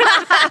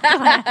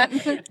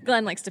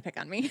 Glenn likes to pick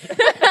on me.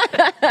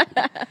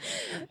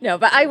 No,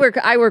 but I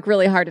work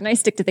really hard and I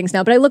stick to things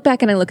now. But I look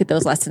back and I look at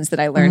those lessons that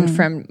I learned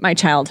from my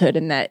childhood,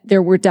 and that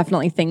there were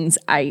definitely things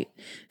I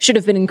should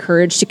have been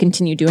encouraged to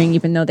continue doing,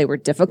 even though they were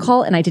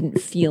difficult, and I didn't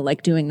feel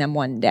like doing them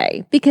one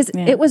day because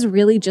it was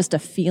really just a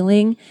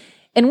feeling.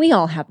 And we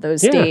all have those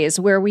days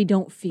where we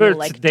don't feel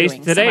like doing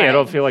something. Today, I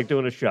don't feel like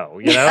doing a show,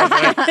 you know?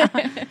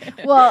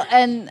 Well,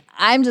 and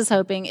I'm just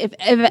hoping if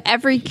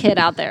every kid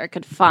out there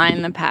could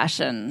find the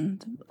passion,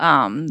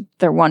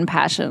 their one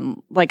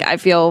passion, like I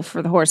feel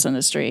for the horse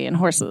industry and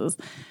horses,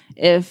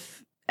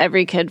 if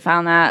every kid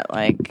found that,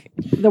 like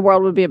the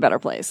world would be a better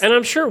place. And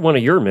I'm sure one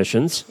of your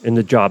missions in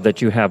the job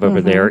that you have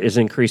over there is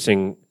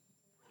increasing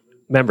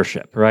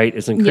membership, right?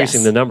 Is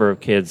increasing the number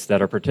of kids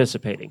that are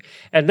participating.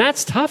 And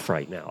that's tough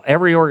right now.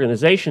 Every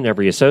organization,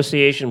 every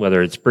association,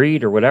 whether it's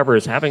breed or whatever,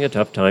 is having a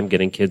tough time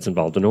getting kids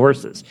involved in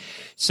horses.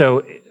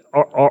 So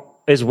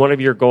is one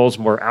of your goals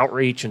more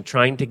outreach and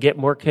trying to get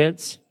more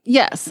kids?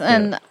 Yes.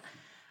 And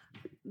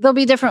there'll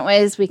be different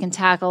ways we can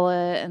tackle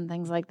it and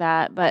things like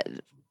that. But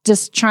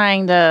just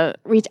trying to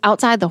reach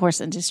outside the horse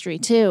industry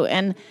too.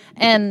 And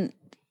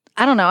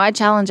I don't know, I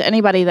challenge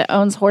anybody that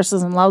owns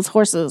horses and loves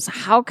horses.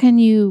 How can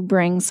you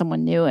bring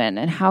someone new in?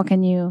 And how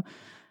can you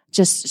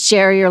just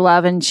share your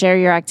love and share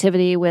your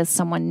activity with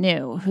someone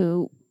new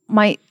who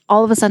might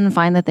all of a sudden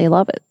find that they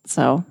love it?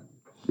 So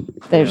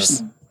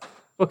there's...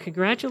 Well,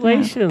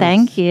 congratulations.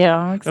 Thank you.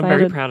 I'm excited. I'm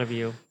very proud of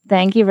you.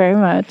 Thank you very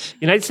much.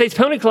 United States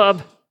Pony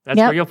Club. That's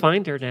where you'll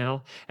find her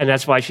now. And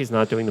that's why she's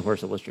not doing the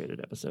Horse Illustrated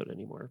episode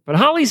anymore. But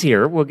Holly's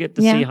here. We'll get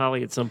to see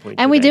Holly at some point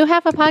And today. we do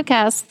have a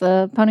podcast.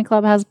 The Pony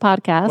Club has a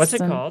podcast. What's it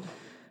called?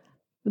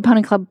 The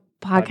Pony Club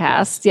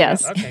Podcast.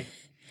 Yes. Yeah, okay.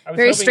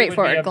 Very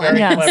straightforward, Glenn.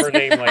 Clever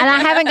name like and I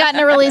haven't gotten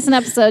to release an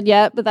episode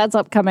yet, but that's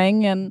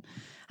upcoming. And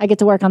I get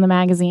to work on the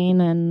magazine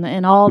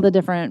and all the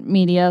different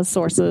media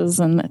sources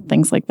and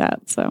things like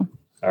that. So.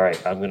 All right.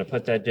 I'm going to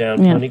put that down.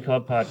 Pony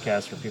Club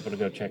Podcast for people to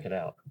go check it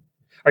out.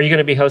 Are you going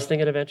to be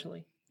hosting it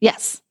eventually?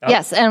 Yes. Oh.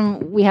 Yes.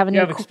 And we have a new...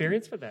 You have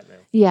experience with that now.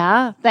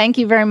 Yeah. Thank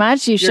you very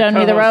much. You've shown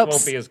me the ropes. Your co-host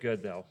won't be as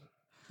good, though.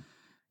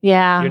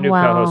 Yeah. Your new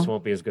co-host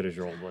won't be as good as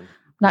your old one.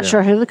 Not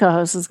sure who the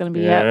co-host is going to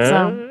be yet.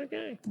 So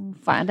we'll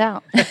find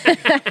out.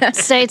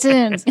 Stay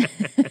tuned.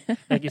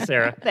 Thank you,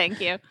 Sarah. Thank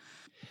you.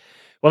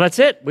 Well, that's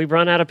it. We've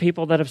run out of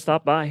people that have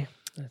stopped by.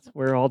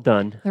 We're all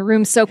done. The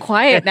room's so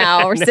quiet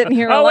now. We're sitting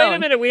here alone. Oh, wait a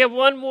minute. We have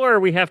one more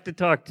we have to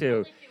talk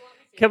to.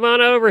 Come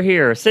on over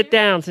here. Sit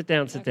down.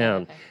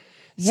 Okay.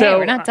 So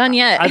we're not done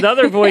yet.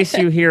 Another voice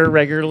you hear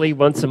regularly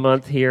once a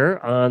month here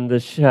on the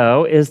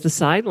show is the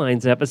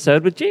Sidelines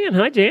episode with Jan.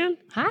 Hi, Jan.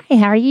 Hi,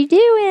 how are you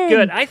doing?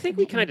 Good. I think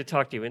we kind of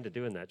talked you into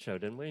doing that show,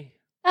 didn't we?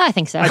 Oh, I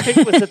think so. I think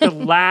it was at the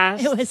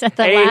last it was at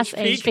the AHP last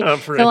AHP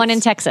conference. The one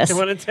in Texas. The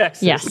one in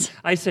Texas. Yes.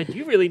 I said,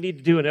 you really need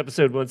to do an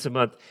episode once a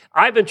month.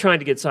 I've been trying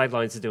to get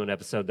Sidelines to do an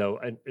episode, though,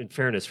 in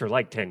fairness, for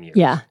like 10 years.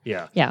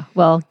 Yeah.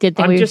 Well, good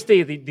thing I'm just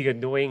the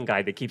annoying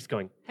guy that keeps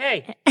going,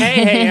 hey,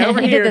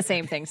 over he here. did the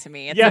same things to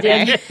me. It's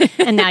okay.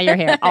 And now you're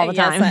here all the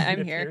time. Yes,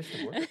 I'm here.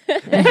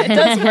 It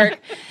does work.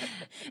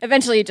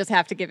 Eventually, you just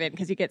have to give in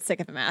because you get sick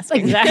of them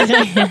asking.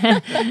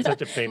 Exactly.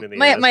 Such a pain in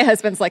the ass. My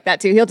husband's like that,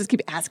 too. He'll just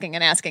keep asking.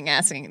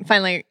 And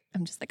finally,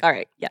 I'm just like, all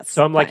right, yes.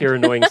 So I'm like your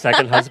annoying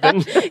second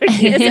husband?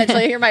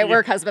 Essentially, you're my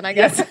work husband, I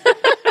guess.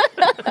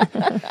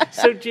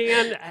 So,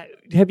 Jan,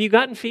 have you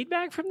gotten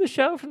feedback from the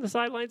show, from the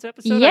Sidelines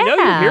episode? Yeah. I know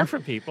you hear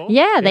from people.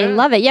 Yeah, they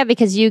love it. Yeah,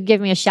 because you give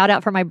me a shout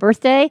out for my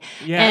birthday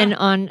and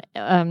on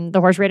the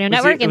Horse Radio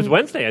Network. It was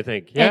Wednesday, I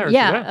think. Well,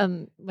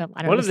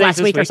 I don't know, it was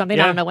last week or something.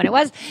 Yeah. I don't know when it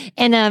was.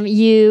 And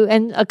you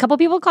and a couple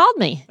people called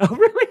me. Oh,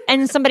 really?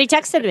 And somebody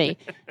texted me.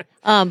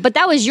 But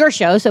that was your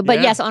show. So,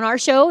 but yes, on our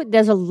show,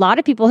 there's a lot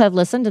of people have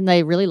listened and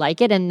they really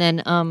like it. And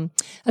then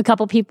a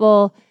couple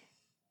people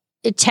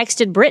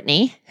texted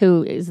Brittany,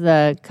 who is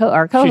our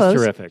co-host.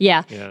 She's terrific.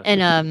 Yeah.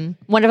 And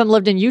one of them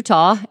lived in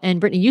Utah,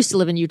 and Brittany used to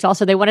live in Utah,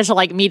 so they wanted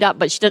to meet up,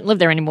 but she doesn't live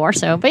there anymore.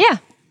 So, but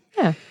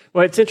yeah.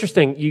 Well, it's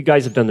interesting. You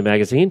guys have done the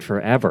magazine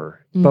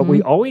forever, but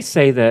we always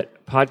say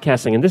that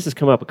podcasting, and this has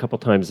come up a couple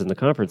times in the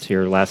conference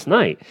here last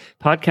night,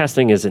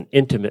 podcasting is an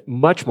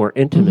much more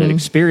intimate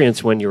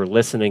experience when you're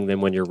listening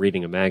than when you're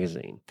reading a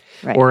magazine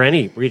or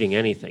reading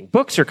anything.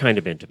 Books are kind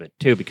of intimate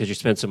too because you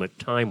spend so much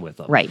time with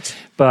them. Right.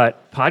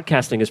 But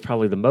podcasting is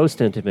probably the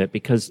most intimate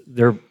because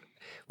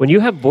when you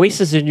have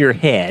voices in your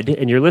head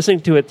and you're listening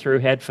to it through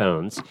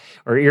headphones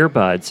or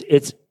earbuds,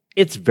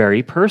 it's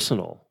very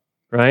personal,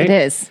 right? It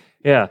is.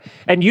 Yeah.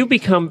 And you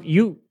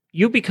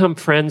you become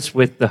friends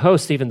with the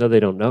host even though they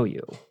don't know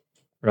you.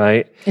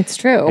 Right? It's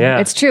true. Yeah.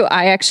 It's true.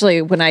 I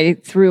actually, when I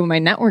threw my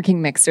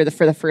networking mixer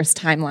for the first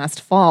time last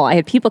fall, I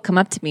had people come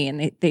up to me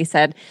and they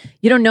said,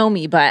 you don't know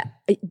me, but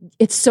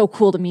it's so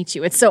cool to meet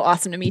you. It's so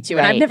awesome to meet you.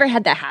 And I've never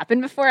had that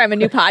happen before. I'm a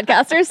new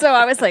podcaster. So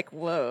I was like,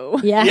 whoa.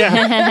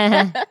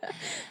 Yeah.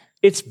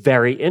 It's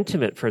very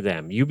intimate for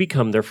them. You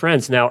become their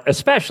friends. Now,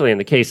 especially in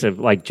the case of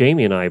like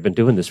Jamie and I have been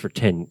doing this for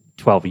 10,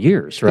 12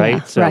 years, right?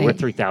 Yeah, so we're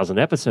 3,000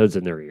 episodes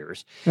in their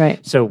ears.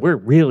 Right. So we're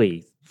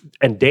really,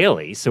 and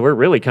daily, so we're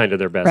really kind of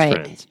their best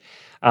friends.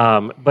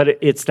 But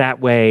it's that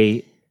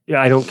way.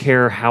 I don't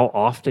care how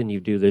often you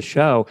do this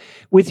show.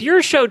 With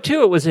your show,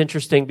 too, it was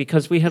interesting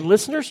because we had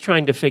listeners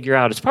trying to figure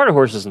out, it's part of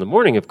Horses in the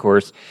Morning, of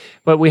course,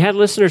 but we had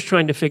listeners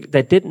trying to figure,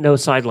 that didn't know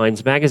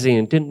Sidelines Magazine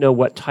and didn't know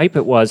what type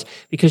it was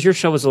because your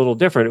show was a little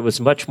different. It was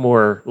much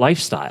more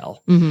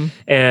lifestyle. Mm-hmm.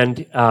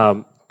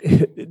 And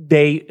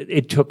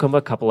it took them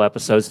a couple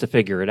episodes to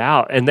figure it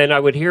out. And then I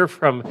would hear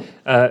from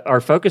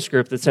our focus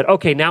group that said,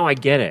 okay, now I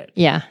get it.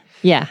 Yeah.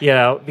 Yeah. You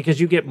know, because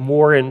you get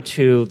more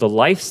into the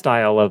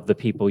lifestyle of the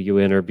people you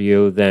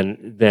interview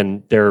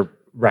than their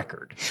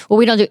record. Well,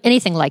 we don't do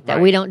anything like that.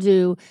 Right. We don't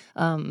do,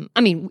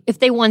 I mean, if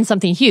they won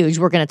something huge,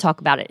 we're going to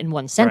talk about it in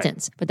one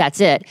sentence, but that's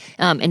it.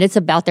 And it's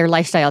about their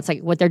lifestyle. It's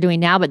like what they're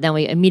doing now, but then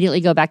we immediately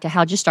go back to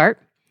how'd you start?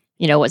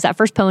 You know, what's that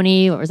first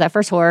pony? What was that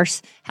first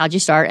horse? How'd you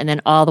start? And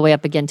then all the way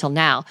up again till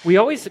now. We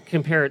always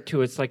compare it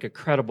to, it's like a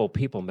credible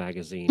people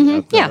magazine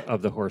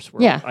of the horse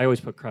world. Yeah. I always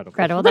put credible.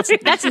 Credible. That's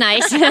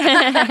nice.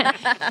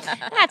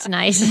 That's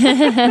nice.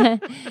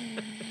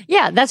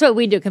 Yeah, that's what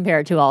we do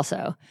compare it to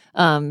also.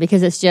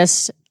 Because it's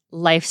just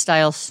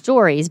lifestyle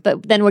stories.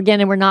 But then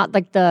again, we're not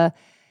like the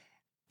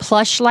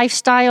plush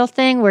lifestyle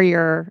thing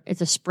where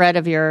it's a spread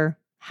of your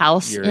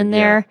house in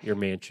there. Your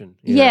mansion.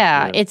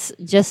 Yeah, it's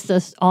just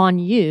this on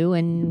you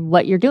and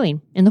what you're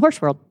doing in the horse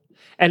world.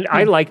 And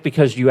I like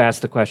because you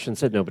ask the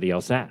questions that nobody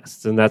else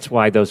asks. And that's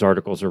why those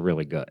articles are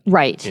really good.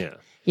 Right.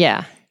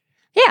 Yeah.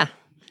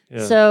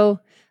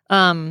 So,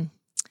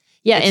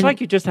 it's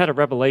like you just had a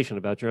revelation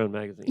about your own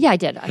magazine. Yeah, I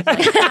did.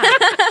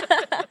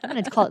 I'm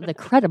going to call it the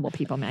Credible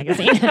People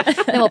magazine.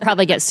 Then we'll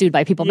probably get sued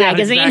by People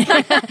magazine.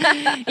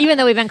 Exactly. Even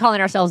though we've been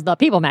calling ourselves the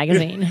People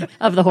magazine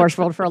of the horse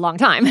world for a long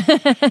time.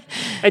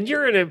 And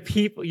you're in a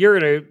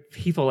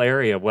people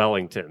area,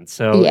 Wellington.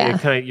 So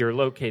you're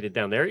located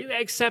down there,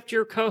 except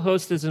your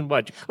co-host is in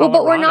what? Colorado? Well,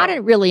 but we're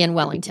not really in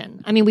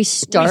Wellington. I mean, we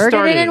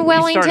started in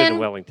Wellington. We started in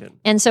Wellington.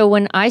 And so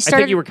when I started... I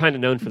think you were kind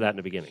of known for that in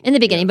the beginning. In the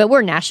beginning, but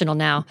we're national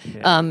now.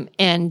 Yeah.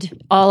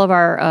 And all of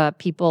our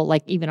people,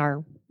 like even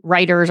our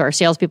writers, our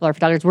salespeople, our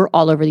photographers, we're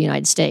all over the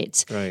United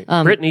States. Right.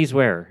 Brittany's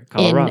where?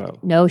 Colorado?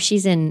 No,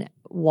 she's in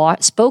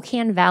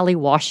Spokane Valley,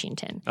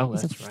 Washington. Oh,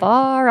 that's as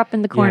far up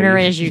in the corner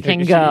as you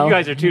can go. You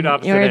guys are two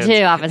opposite ends. You're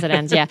two opposite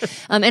ends, yeah.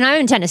 And I'm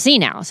in Tennessee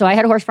now. So I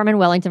had a horse farm in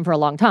Wellington for a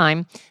long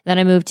time. Then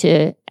I moved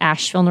to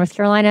Asheville, North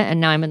Carolina, and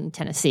now I'm in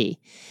Tennessee.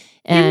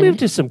 And you moved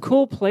to some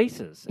cool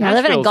places. I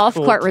live in a golf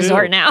court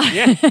resort now.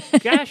 Yeah,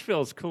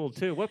 Asheville's cool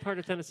too. What part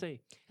of Tennessee?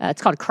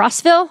 It's called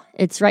Crossville.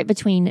 It's right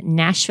between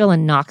Nashville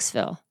and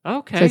Knoxville.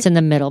 Okay. So it's in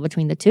the middle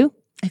between the two.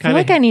 I feel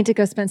like I need to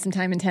go spend some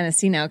time in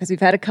Tennessee now because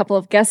we've had a couple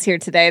of guests here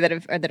today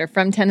that are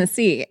from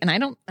Tennessee, and I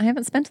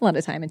haven't spent a lot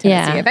of time in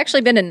Tennessee. Yeah. I've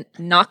actually been in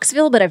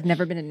Knoxville, but I've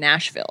never been in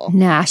Nashville.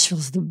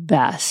 Nashville's the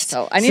best.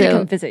 So I need to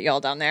come visit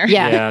y'all down there.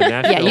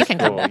 Yeah, you can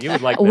cool. come. You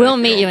would like. We'll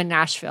meet you in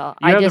Nashville.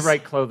 You have the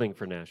right clothing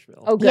for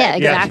Nashville. Oh, good. Yeah,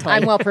 exactly.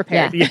 I'm well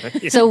prepared.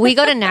 Yeah. So we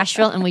go to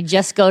Nashville and we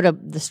just go to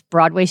this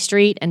Broadway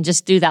street and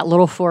just do that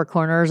little four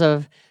corners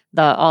of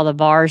all the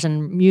bars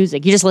and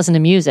music. You just listen to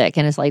music,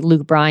 and it's like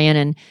Luke Bryan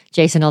and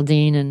Jason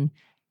Aldean and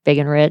Big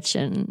and Rich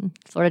and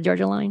Florida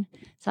Georgia Line.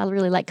 So I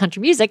really like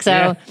country music.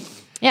 So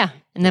yeah.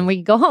 And then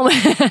we go home.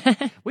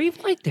 We've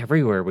liked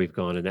everywhere we've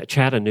gone in that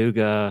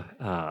Chattanooga.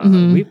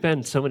 We've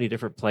been so many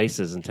different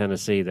places in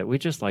Tennessee that we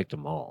just liked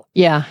them all.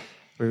 Yeah.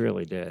 We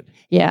really did.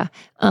 Yeah.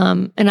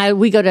 And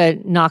we go to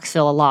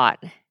Knoxville a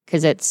lot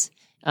because it's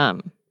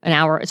an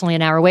hour. It's only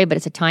an hour away, but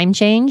it's a time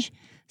change.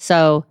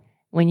 So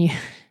when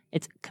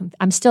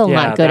I'm still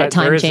not good at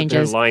time changes.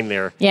 There's a line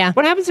there. Yeah.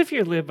 What happens if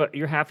you live,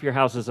 half your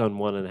house is on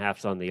one and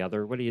half's on the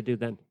other? What do you do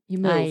then? You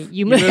move.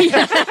 You move. You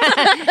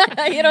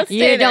don't stay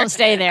there. Don't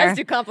stay there. That's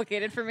too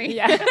complicated for me.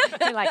 Yeah.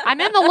 You're like, I'm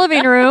in the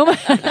living room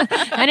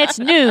and it's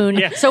noon.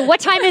 Yeah. So what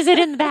time is it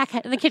in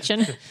the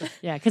kitchen?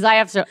 Yeah. Because I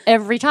have to,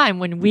 every time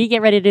when we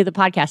get ready to do the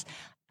podcast,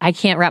 I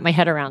can't wrap my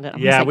head around it.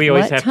 We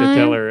always have to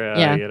tell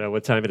her,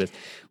 what time it is.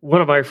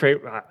 One of my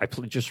favorite, I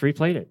just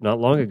replayed it not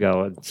long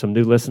ago. And some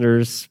new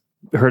listeners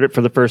heard it for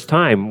the first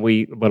time.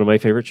 One of my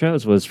favorite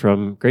shows was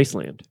from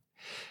Graceland.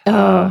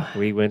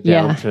 We went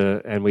down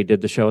and we did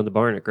the show in the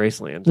barn at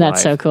Graceland.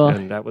 That's live, so cool.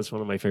 And that was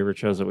one of my favorite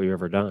shows that we've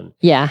ever done.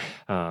 Yeah.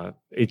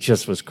 It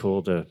just was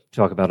cool to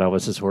talk about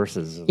Elvis's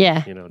horses. And,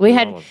 yeah. do We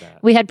all of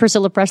that. had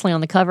Priscilla Presley on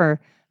the cover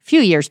a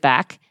few years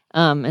back.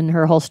 And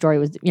her whole story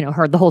was,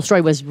 the whole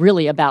story was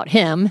really about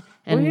him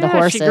and the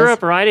horses. She grew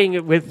up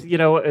riding with,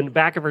 in the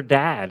back of her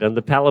dad on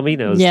the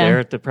Palominos there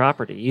at the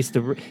property. He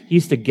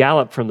used to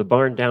gallop from the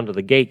barn down to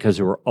the gate because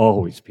there were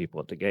always people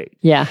at the gate.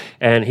 Yeah.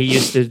 And he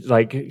used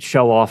to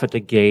show off at the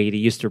gate. He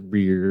used to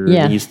rear.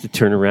 Yeah. He used to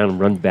turn around and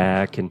run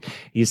back. And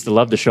he used to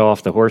love to show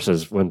off the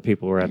horses when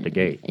people were at the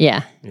gate.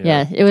 Yeah.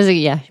 It was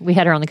we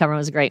had her on the cover. It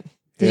was great.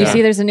 Did you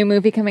see there's a new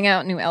movie coming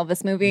out, new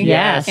Elvis movie?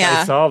 Yes,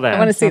 I saw that. I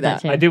want to see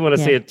that. I do want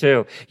to see it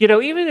too.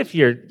 Even if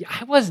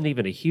I wasn't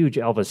even a huge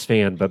Elvis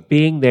fan, but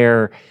being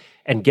there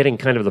and getting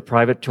kind of the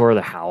private tour of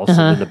the house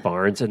and in the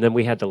barns, and then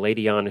we had the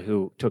lady on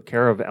who took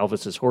care of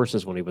Elvis's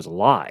horses when he was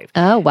alive.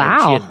 Oh, wow.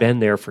 And she had been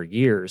there for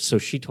years, so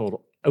she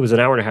told. It was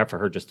an hour and a half for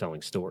her just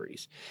telling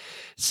stories.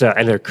 So,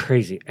 and they're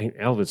crazy. And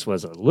Elvis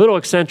was a little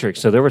eccentric,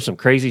 so there were some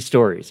crazy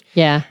stories.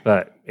 Yeah.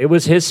 But it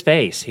was his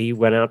space. He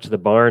went out to the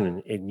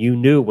barn, and you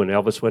knew when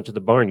Elvis went to the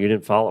barn, you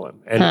didn't follow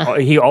him.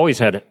 And he always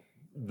had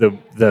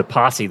the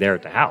posse there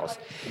at the house.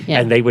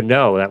 Yeah. And they would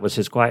know that was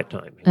his quiet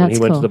time. When he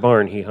went to the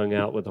barn, he hung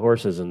out with the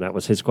horses, and that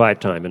was his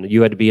quiet time. And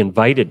you had to be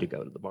invited to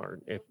go to the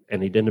barn.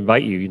 And he didn't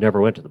invite you, you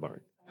never went to the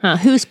barn. Huh.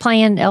 Who's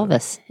playing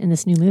Elvis in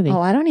this new movie?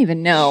 Oh, I don't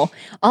even know.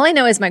 All I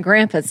know is my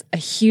grandpa's a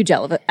huge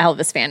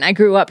Elvis fan. I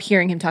grew up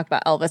hearing him talk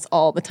about Elvis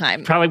all the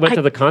time. Probably went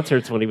to the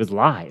concerts when he was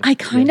live. I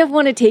kind of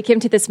want to take him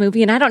to this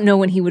movie, and I don't know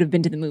when he would have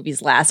been to the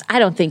movies last. I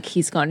don't think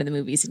he's gone to the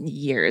movies in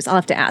years. I'll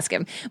have to ask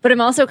him. But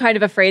I'm also kind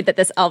of afraid that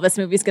this Elvis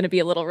movie is going to be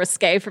a little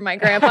risque for my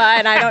grandpa,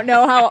 and I don't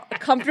know how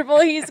comfortable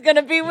he's going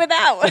to be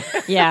without.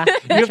 Yeah.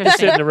 You have to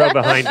sit in the row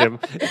behind him.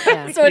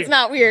 Yeah. So it's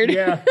not weird.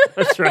 Yeah,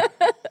 that's right.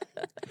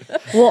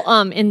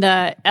 Well, in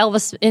the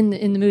Elvis in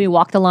the movie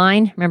Walk the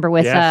Line, remember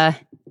with it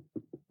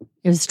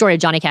was a story of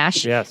Johnny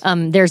Cash. Yes.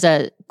 There's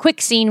a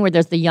quick scene where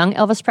there's the young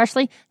Elvis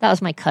Presley. That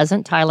was my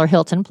cousin Tyler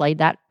Hilton played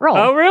that role.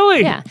 Oh,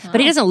 really? Yeah,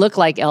 but he doesn't look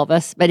like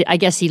Elvis. But I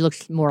guess he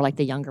looks more like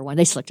the younger one.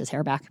 They slicked his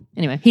hair back.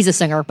 Anyway, he's a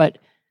singer, but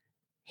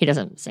he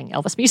doesn't sing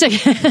Elvis music.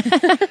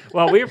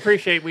 Well, we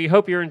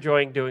hope you're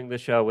enjoying doing the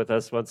show with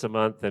us once a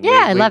month. And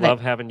I we love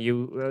love having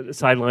you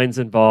sidelines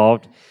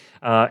involved.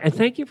 And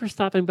thank you for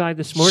stopping by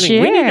this morning.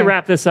 Sure. We need to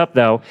wrap this up,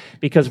 though,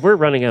 because we're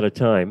running out of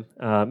time.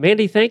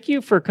 Mandy, thank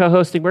you for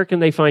co-hosting. Where can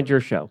they find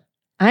your show?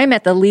 I'm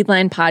at the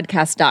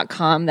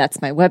leadlinepodcast.com.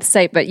 That's my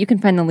website, but you can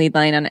find the Lead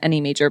Line on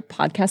any major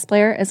podcast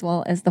player as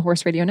well as the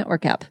Horse Radio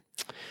Network app.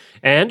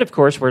 And, of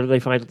course, where do they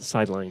find the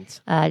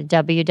Sidelines?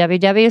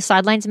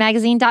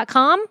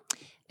 www.sidelinesmagazine.com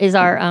is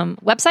our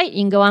website.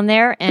 You can go on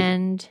there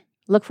and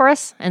look for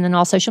us, and then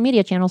all social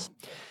media channels.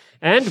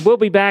 And we'll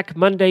be back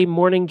Monday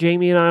morning.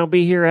 Jamie and I will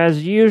be here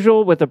as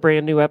usual with a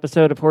brand new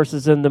episode of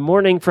Horses in the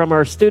Morning from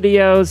our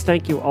studios.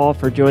 Thank you all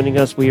for joining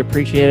us. We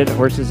appreciate it.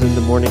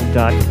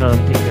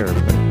 HorsesInTheMorning.com. Take care,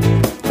 everybody.